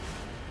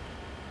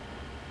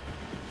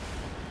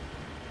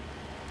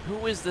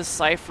 Who is this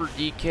Cypher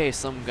DK?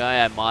 Some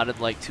guy I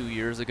modded like 2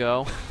 years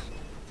ago.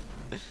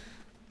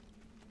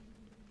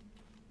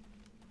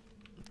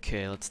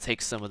 Okay, let's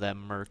take some of that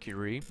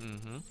mercury.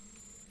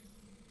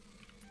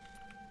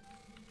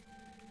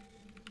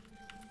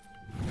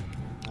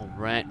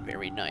 Alright,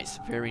 very nice,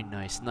 very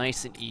nice.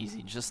 Nice and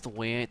easy, just the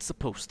way it's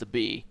supposed to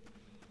be.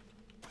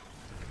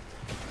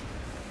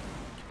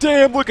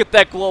 Damn, look at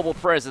that global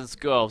presence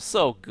go.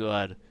 So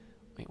good.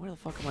 Wait, where the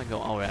fuck am I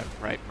going? Oh,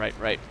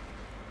 right.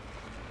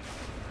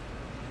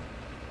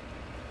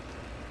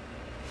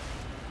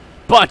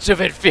 Bunch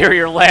of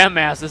inferior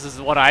landmasses is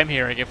what I'm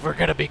hearing, if we're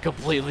gonna be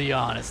completely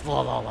honest.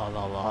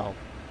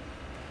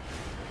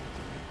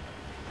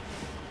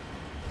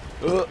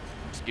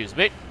 Excuse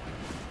me.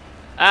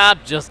 I'm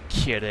just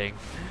kidding.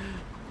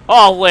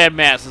 All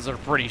landmasses are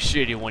pretty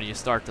shitty when you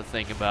start to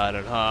think about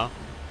it, huh?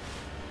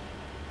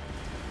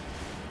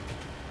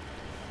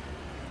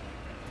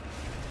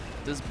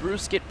 Does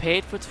Bruce get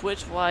paid for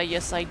Twitch? Why,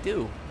 yes I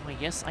do. Why,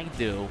 yes I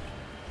do.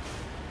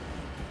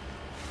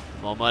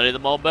 The more money, the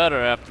more better,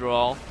 after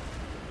all.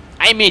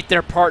 I meet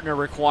their partner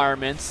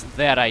requirements.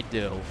 That I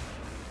do.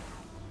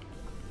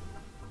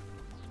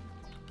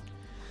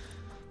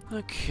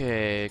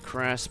 Okay,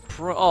 Crash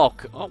Pro.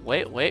 Oh,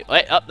 wait.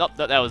 Oh, no,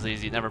 that was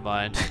easy. Never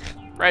mind.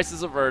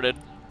 Crisis averted.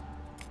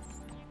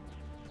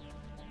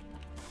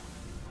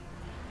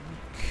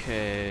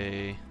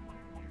 Okay.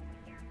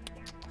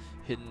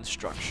 Hidden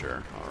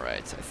structure.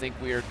 Alright, I think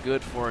we are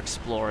good for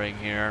exploring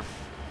here.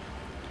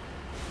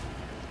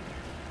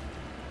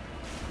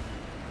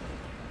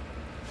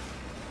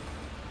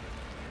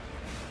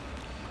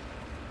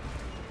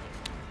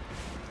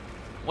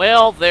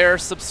 Well, their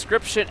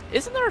subscription...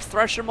 Isn't there a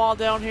Thresher Mall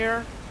down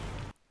here?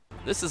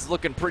 This is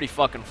looking pretty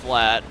fucking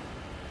flat.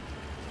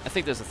 I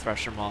think there's a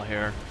Thresher Mall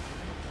here.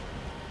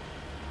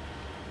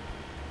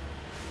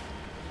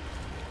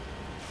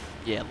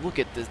 Yeah, look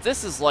at this.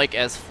 This is like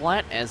as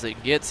flat as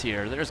it gets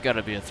here. There's got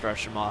to be a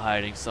Thresher Mall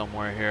hiding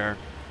somewhere here.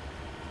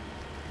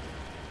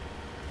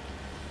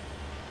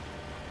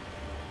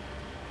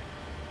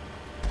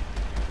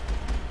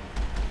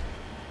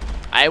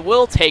 I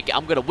will take.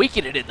 I'm gonna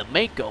weaken it in the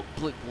Mako.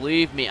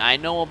 Believe me, I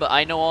know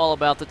all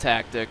about the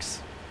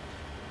tactics.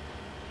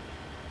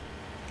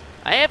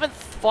 I haven't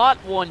fought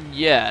one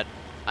yet.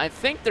 I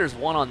think there's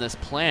one on this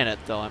planet,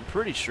 though. I'm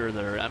pretty sure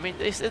there. I mean,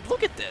 they said,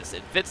 look at this.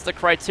 It fits the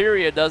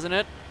criteria, doesn't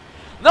it?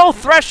 No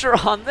Thresher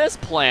on this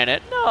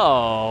planet.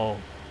 No.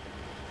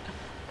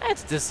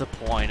 That's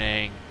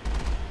disappointing.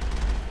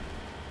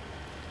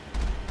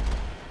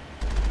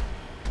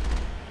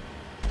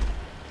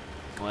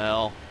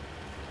 Well.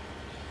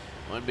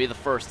 Wouldn't be the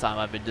first time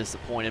I've been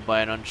disappointed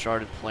by an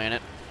uncharted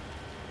planet.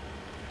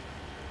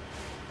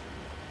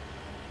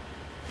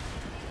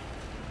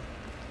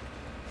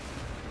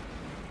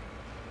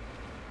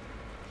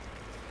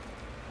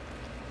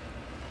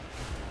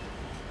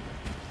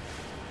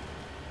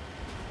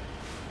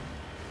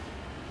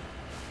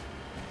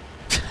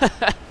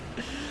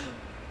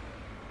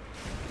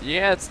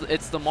 Yeah,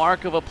 it's the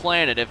mark of a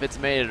planet if it's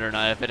made it or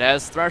not. If it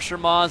has Thresher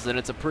Maws, then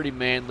it's a pretty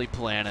manly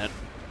planet.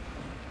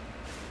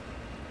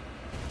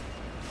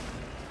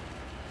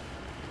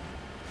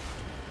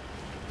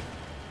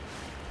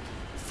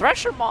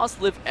 Thresher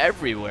Maws live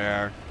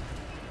everywhere.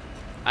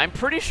 I'm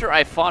pretty sure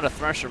I fought a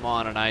Thresher Maw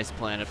on an ice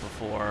planet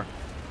before.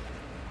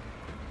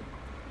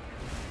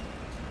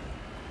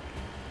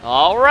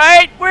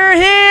 Alright, we're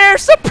here!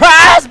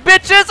 Surprise,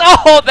 bitches!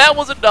 Oh, that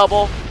was a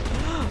double.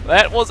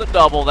 That was a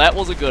double. That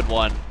was a good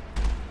one.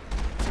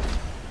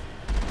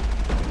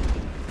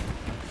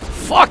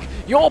 Fuck!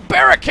 Your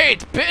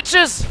barricades,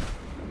 bitches!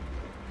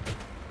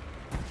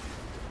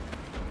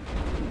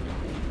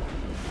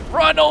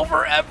 Run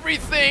over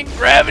everything!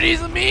 Gravity's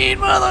a mean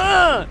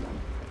mother!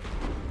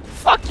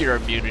 Fuck your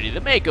immunity.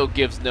 The Mako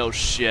gives no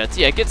shit.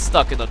 Yeah, get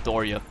stuck in the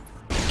door, you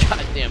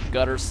goddamn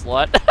gutter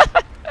slut.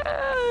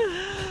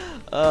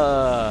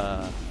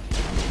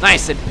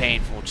 Nice and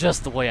painful,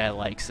 just the way I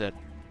likes it.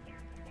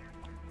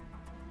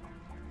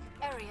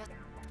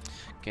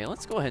 Okay,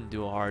 let's go ahead and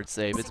do a hard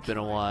save. It's been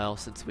a while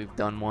since we've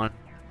done one.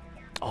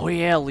 Oh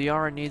yeah,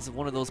 Liara needs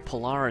one of those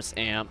Polaris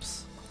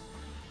amps.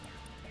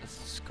 Let's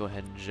just go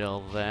ahead and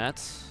gel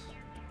that.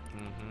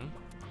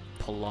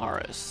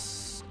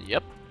 Polaris.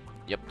 Yep.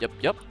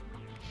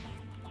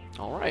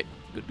 Alright,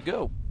 good to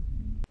go.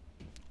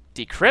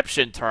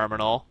 Decryption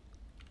terminal?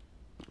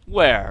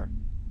 Where?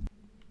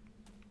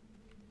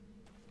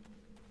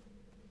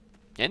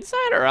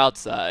 Inside or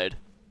outside?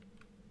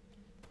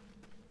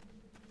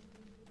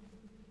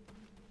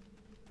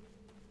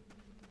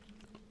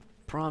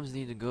 Proms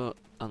need to go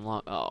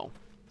unlock. Oh,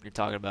 you're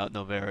talking about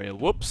Novaria.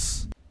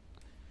 Whoops.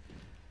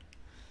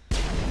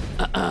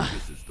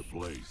 This is the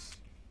place.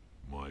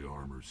 My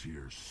armor's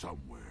here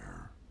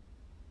somewhere.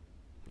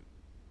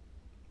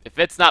 If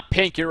it's not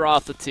pink, you're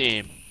off the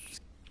team.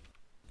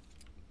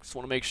 Just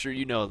want to make sure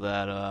you know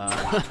that,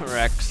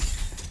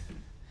 Wrex.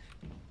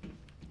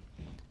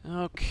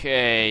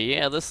 Okay,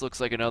 yeah, this looks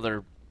like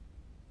another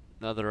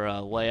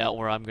layout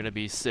where I'm gonna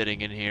be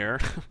sitting in here.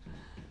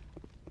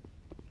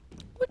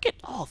 Look at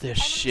all this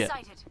shit.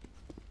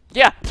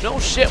 Yeah, no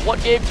shit.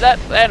 What gave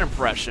that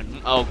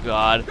impression? Oh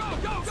god.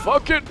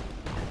 Fuck it.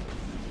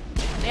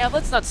 Yeah,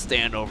 let's not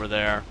stand over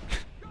there.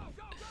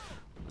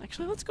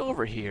 Actually, let's go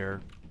over here.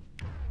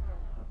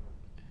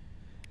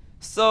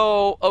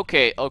 So,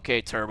 okay,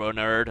 Turbo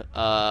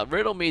Nerd.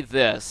 Riddle me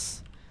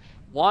this.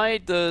 Why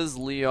does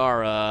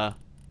Liara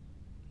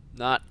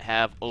not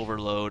have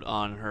overload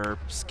on her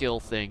skill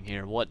thing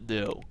here? What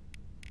do?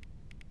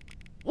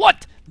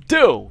 What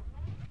do?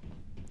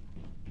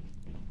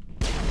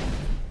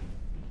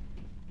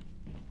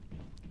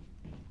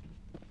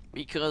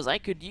 Because I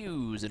could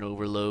use an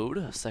overload,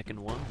 a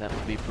second one. That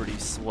would be pretty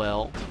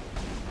swell.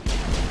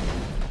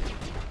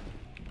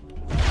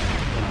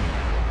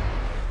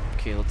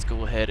 Okay, let's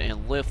go ahead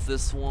and lift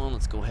this one.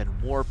 Let's go ahead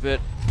and warp it.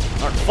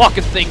 Start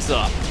fucking things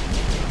up.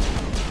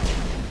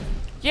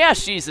 Yeah,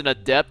 she's an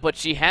adept, but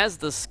she has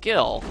the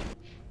skill.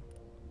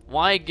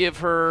 Why give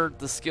her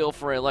the skill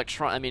for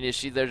electron? I mean, is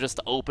she there just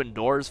to open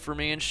doors for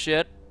me and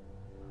shit?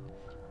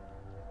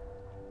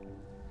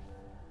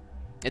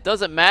 It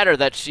doesn't matter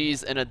that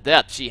she's an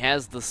adept. She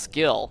has the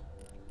skill.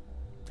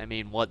 I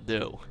mean, what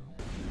do?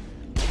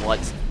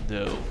 What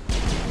do?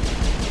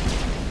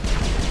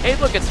 Hey,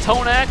 look, it's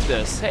Tone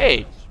Actus.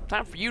 Hey,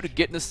 time for you to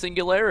get in the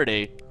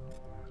singularity.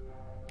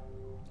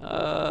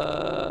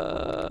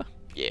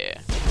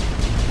 Yeah.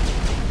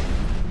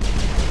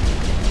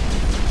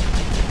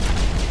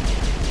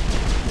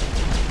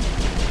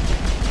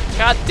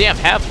 God damn,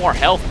 have more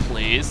health,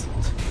 please.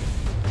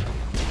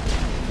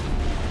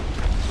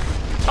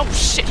 Oh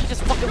shit, he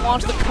just fucking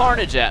launched the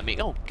carnage at me.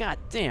 Oh god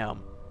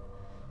damn.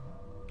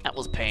 That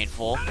was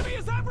painful.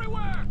 Enemies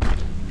everywhere!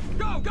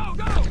 Go, go,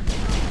 go!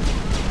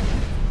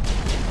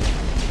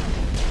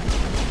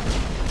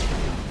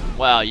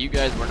 Wow, you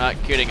guys were not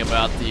kidding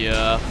about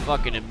the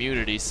fucking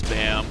immunity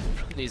spam.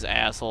 These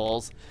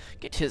assholes.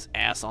 Get his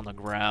ass on the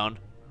ground.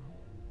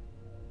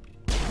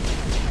 Go,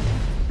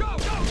 go,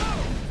 go!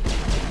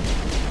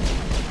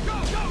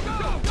 Go, go,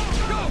 go!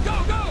 Go,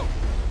 go, go!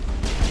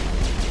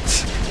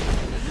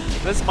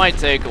 This might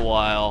take a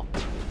while.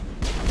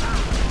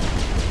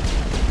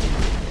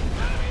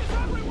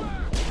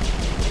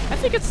 I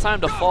think it's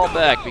time to fall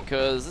back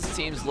because this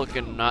team's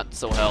looking not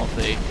so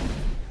healthy.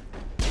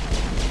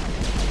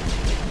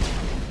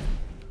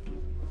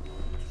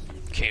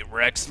 Okay,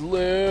 Wrex,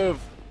 live!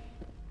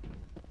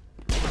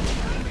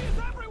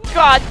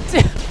 God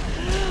damn!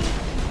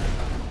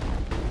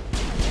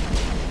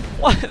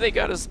 Why they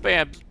gotta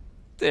spam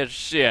this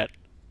shit?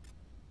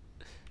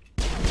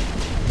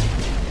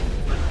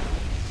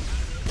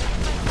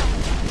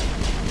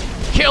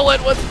 Kill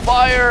it with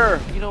fire!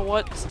 You know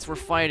what? Since we're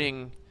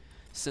fighting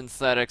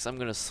synthetics, I'm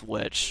gonna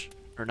switch.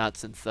 Or not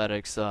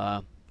synthetics,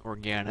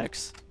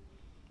 organics.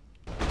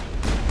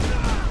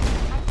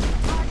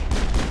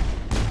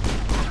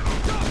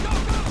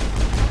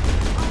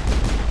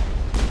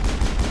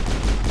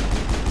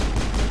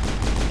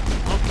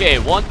 Okay,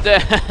 one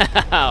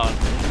down.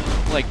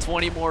 Like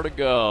 20 more to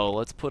go.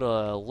 Let's put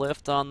a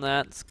lift on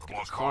that. Let's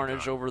get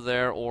carnage over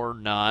there or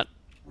not.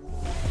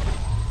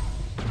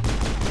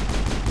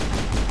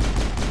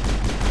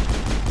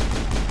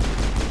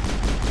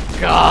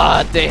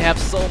 God, they have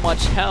so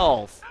much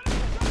health.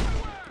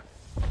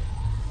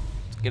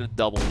 Let's get a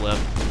double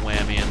lift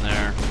whammy in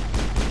there.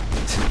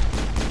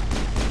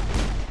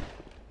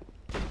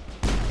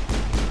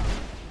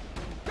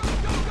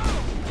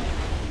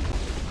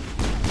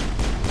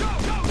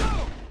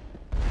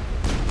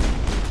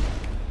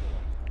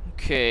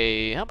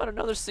 Okay, how about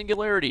another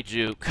singularity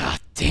juke?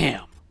 God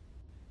damn.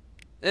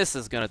 This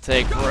is gonna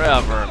take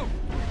forever.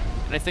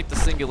 And I think the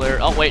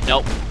singularity... Oh, wait,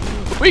 nope.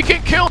 We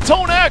can kill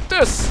Tone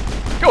Actus!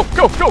 Go,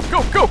 go, go,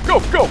 go, go, go,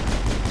 go!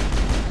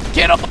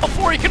 Get up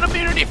before he can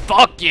immunity!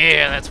 Fuck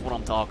yeah, that's what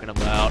I'm talking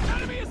about.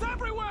 Enemies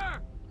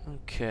everywhere!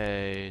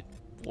 Okay,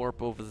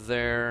 warp over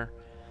there.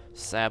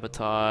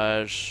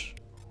 Sabotage.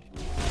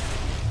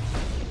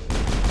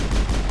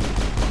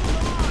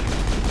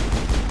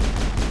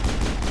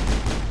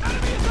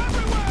 Enemies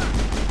everywhere!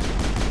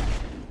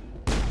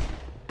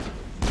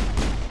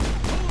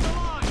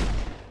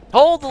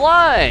 Hold the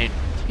line!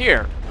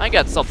 Here, I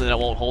got something that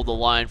won't hold the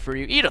line for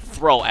you. Eat a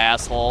throw,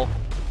 asshole.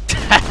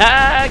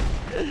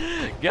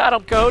 Got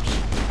him, coach.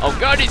 Oh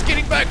god, he's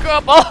getting back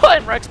up. Oh,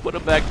 and Wrex put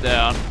him back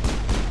down.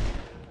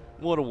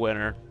 What a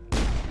winner.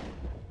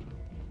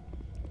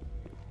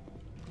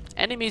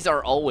 Enemies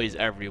are always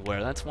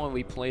everywhere. That's why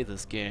we play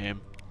this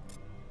game.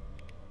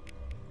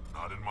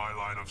 Not in my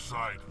line of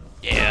sight.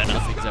 Yeah,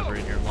 nothing's ever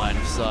in your line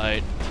of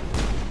sight.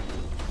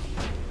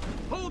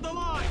 Hold the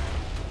line!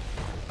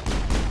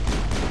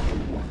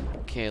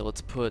 Okay,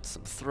 let's put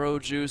some throw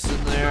juice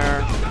in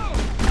there.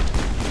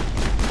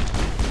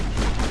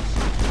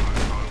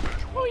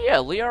 Oh yeah,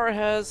 Liara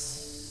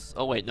has...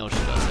 Oh wait, no she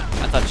doesn't.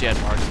 I thought she had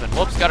marksman.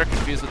 Whoops, got her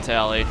confused with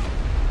Tally.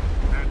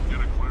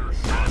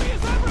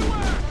 Enemies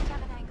everywhere!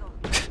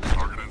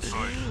 Target in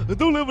sight. I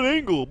don't have an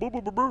angle. Brr,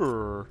 brr, brr,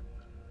 brr.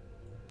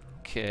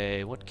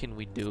 Okay, what can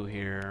we do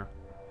here?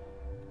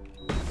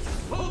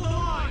 Hold the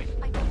line!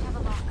 I don't have a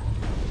lock.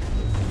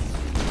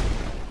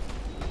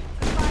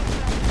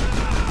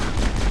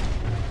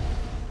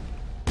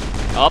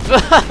 Up!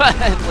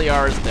 And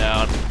Liara's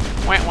down.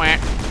 Wah wah.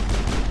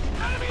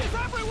 Enemy is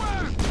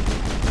everywhere!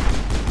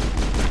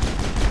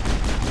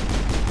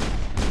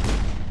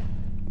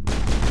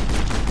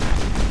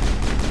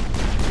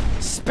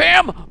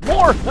 Spam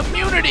more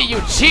immunity,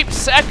 you cheap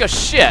sack of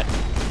shit!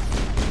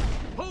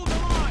 Hold the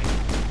line!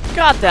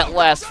 God, that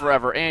lasts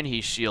forever, and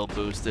he's shield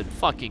boosted.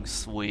 Fucking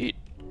sweet.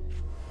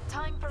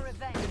 Time for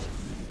revenge.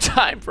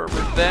 Time for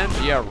revenge?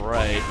 Yeah,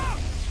 right.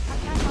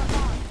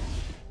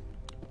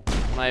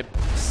 When I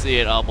see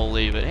it, I'll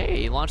believe it.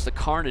 Hey, he launched the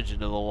carnage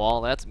into the wall.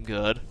 That's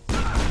good.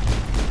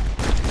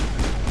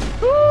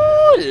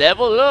 Woo!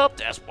 Level up.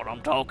 That's what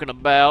I'm talking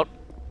about.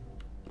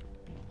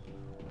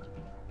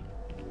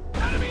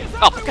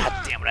 Oh,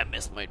 god damn it, I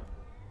missed my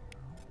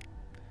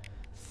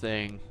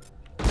thing.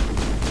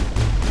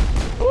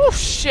 Oh,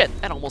 shit!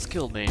 That almost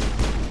killed me.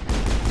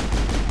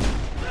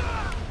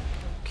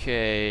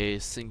 Okay,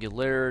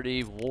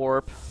 singularity,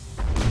 warp.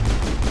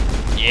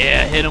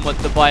 Yeah, hit him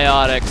with the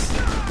biotics.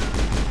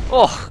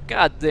 Oh,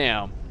 god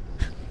damn.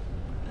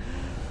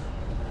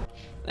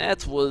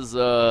 That was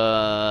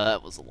a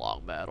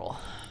long battle.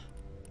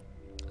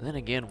 Then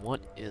again,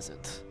 what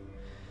isn't?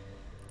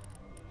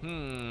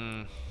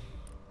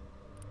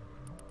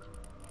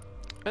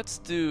 Let's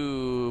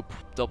do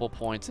double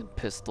points in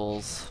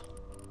pistols.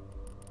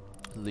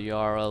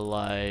 Liara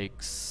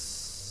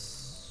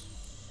likes...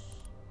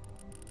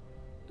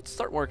 Let's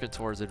start working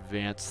towards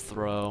advanced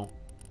throw.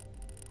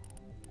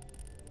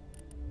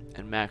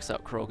 And max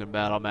out Krogan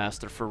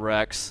Battlemaster for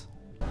Wrex.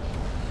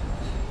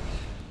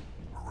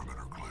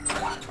 Perimeter clear.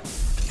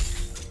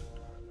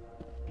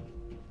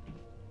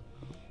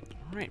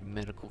 Alright,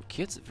 medical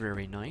kits.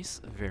 Very nice.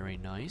 Very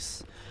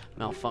nice.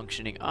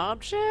 Malfunctioning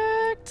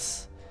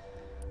objects.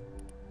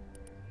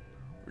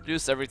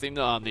 Reduce everything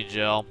to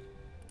Omnigel.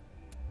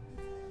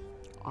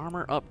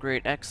 Armor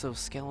upgrade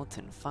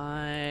exoskeleton 5.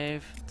 I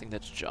think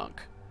that's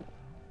junk.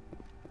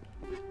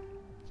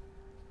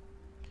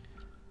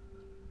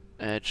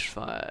 Edge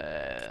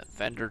 5.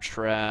 Vendor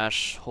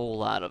trash. Whole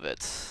lot of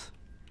it.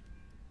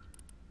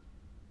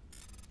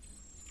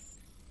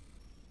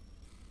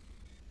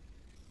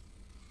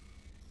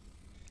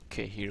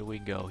 Okay, here we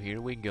go.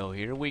 Here we go.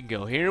 Here we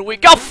go. Here we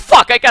go.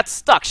 Fuck! I got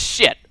stuck.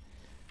 Shit.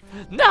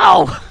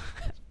 No.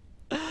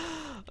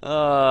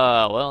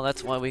 Well,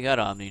 that's why we got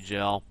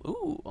Omnigel.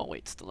 Ooh, oh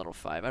wait, Stiletto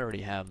 5. I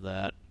already have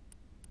that.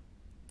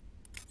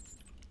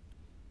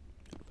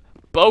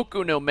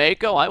 Boku no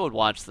Mako, I would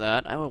watch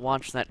that. I would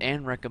watch that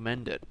and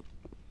recommend it.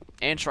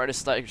 And try to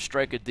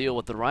strike a deal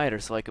with the writer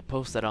so I could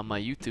post that on my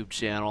YouTube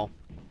channel.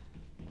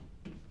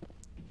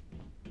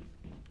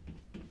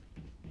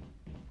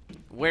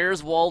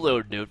 Where's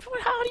Waldo, dude?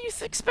 How do you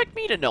expect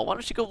me to know? Why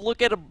don't you go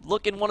look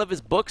in one of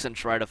his books and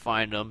try to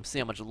find him? See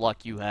how much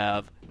luck you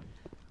have.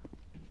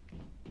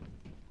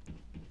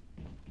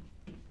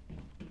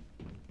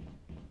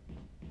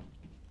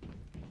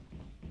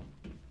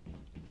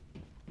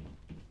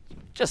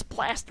 Just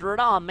plaster it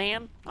on,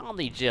 man.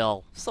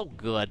 Omnigel. So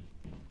good.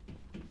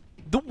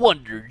 The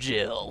Wonder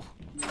Gel.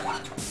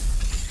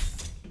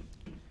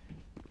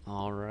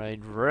 Alright,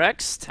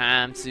 Wrex.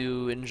 Time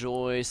to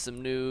enjoy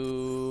some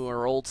new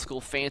or old school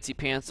fancy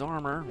pants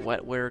armor.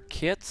 Wetware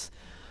kits.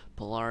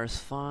 Polaris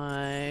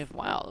 5.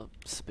 Wow,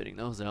 spitting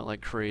those out like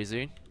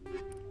crazy.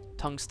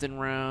 Tungsten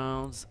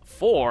rounds.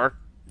 4.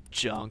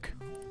 Junk.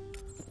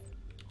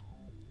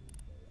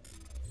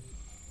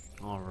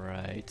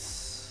 Alright.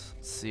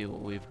 See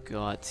what we've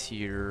got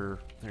here.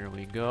 There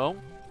we go.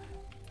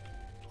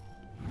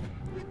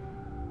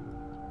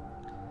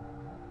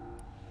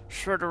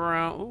 Shredder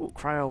round. Ooh,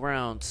 cryo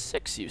round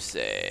 6, you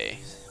say?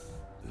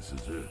 This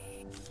is it.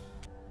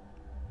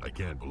 I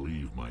can't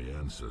believe my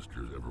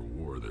ancestors ever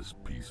wore this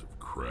piece of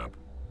crap,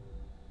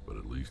 but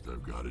at least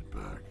I've got it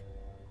back.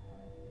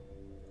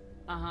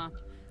 Uh-huh.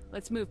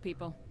 Let's move,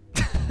 people.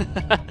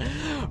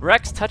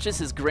 Wrex touches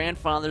his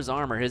grandfather's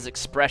armor, his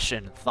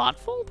expression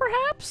thoughtful,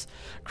 perhaps?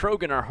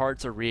 Krogan are hard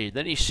to read.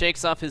 Then he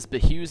shakes off his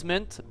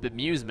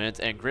bemusement,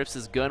 and grips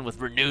his gun with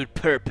renewed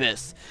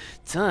purpose.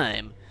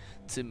 Time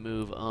to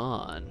move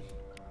on.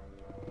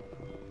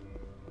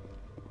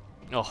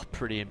 Oh,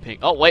 pretty in pink.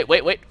 Oh,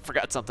 wait.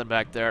 Forgot something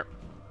back there.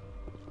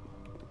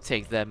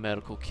 Take that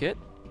medical kit.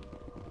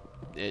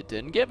 It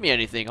didn't give me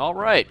anything. All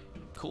right.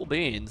 Cool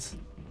beans.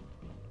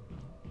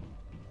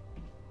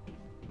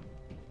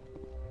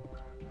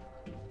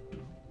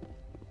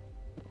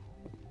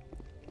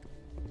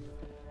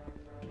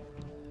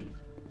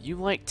 You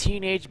like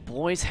teenage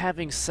boys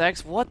having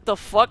sex? What the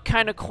fuck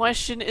kind of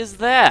question is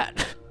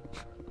that?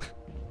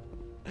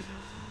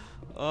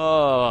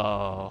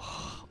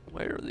 Oh,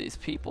 where do these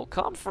people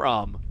come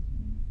from?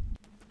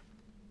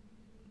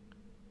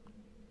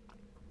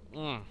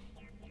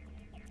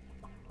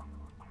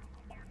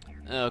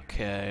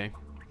 Okay.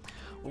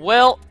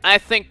 Well, I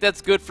think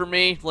that's good for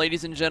me,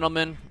 ladies and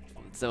gentlemen.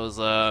 That was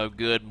a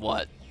good,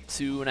 what,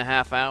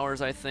 2.5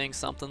 hours, I think,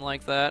 something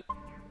like that.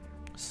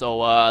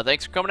 So,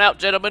 thanks for coming out,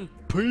 gentlemen.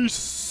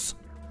 Peace.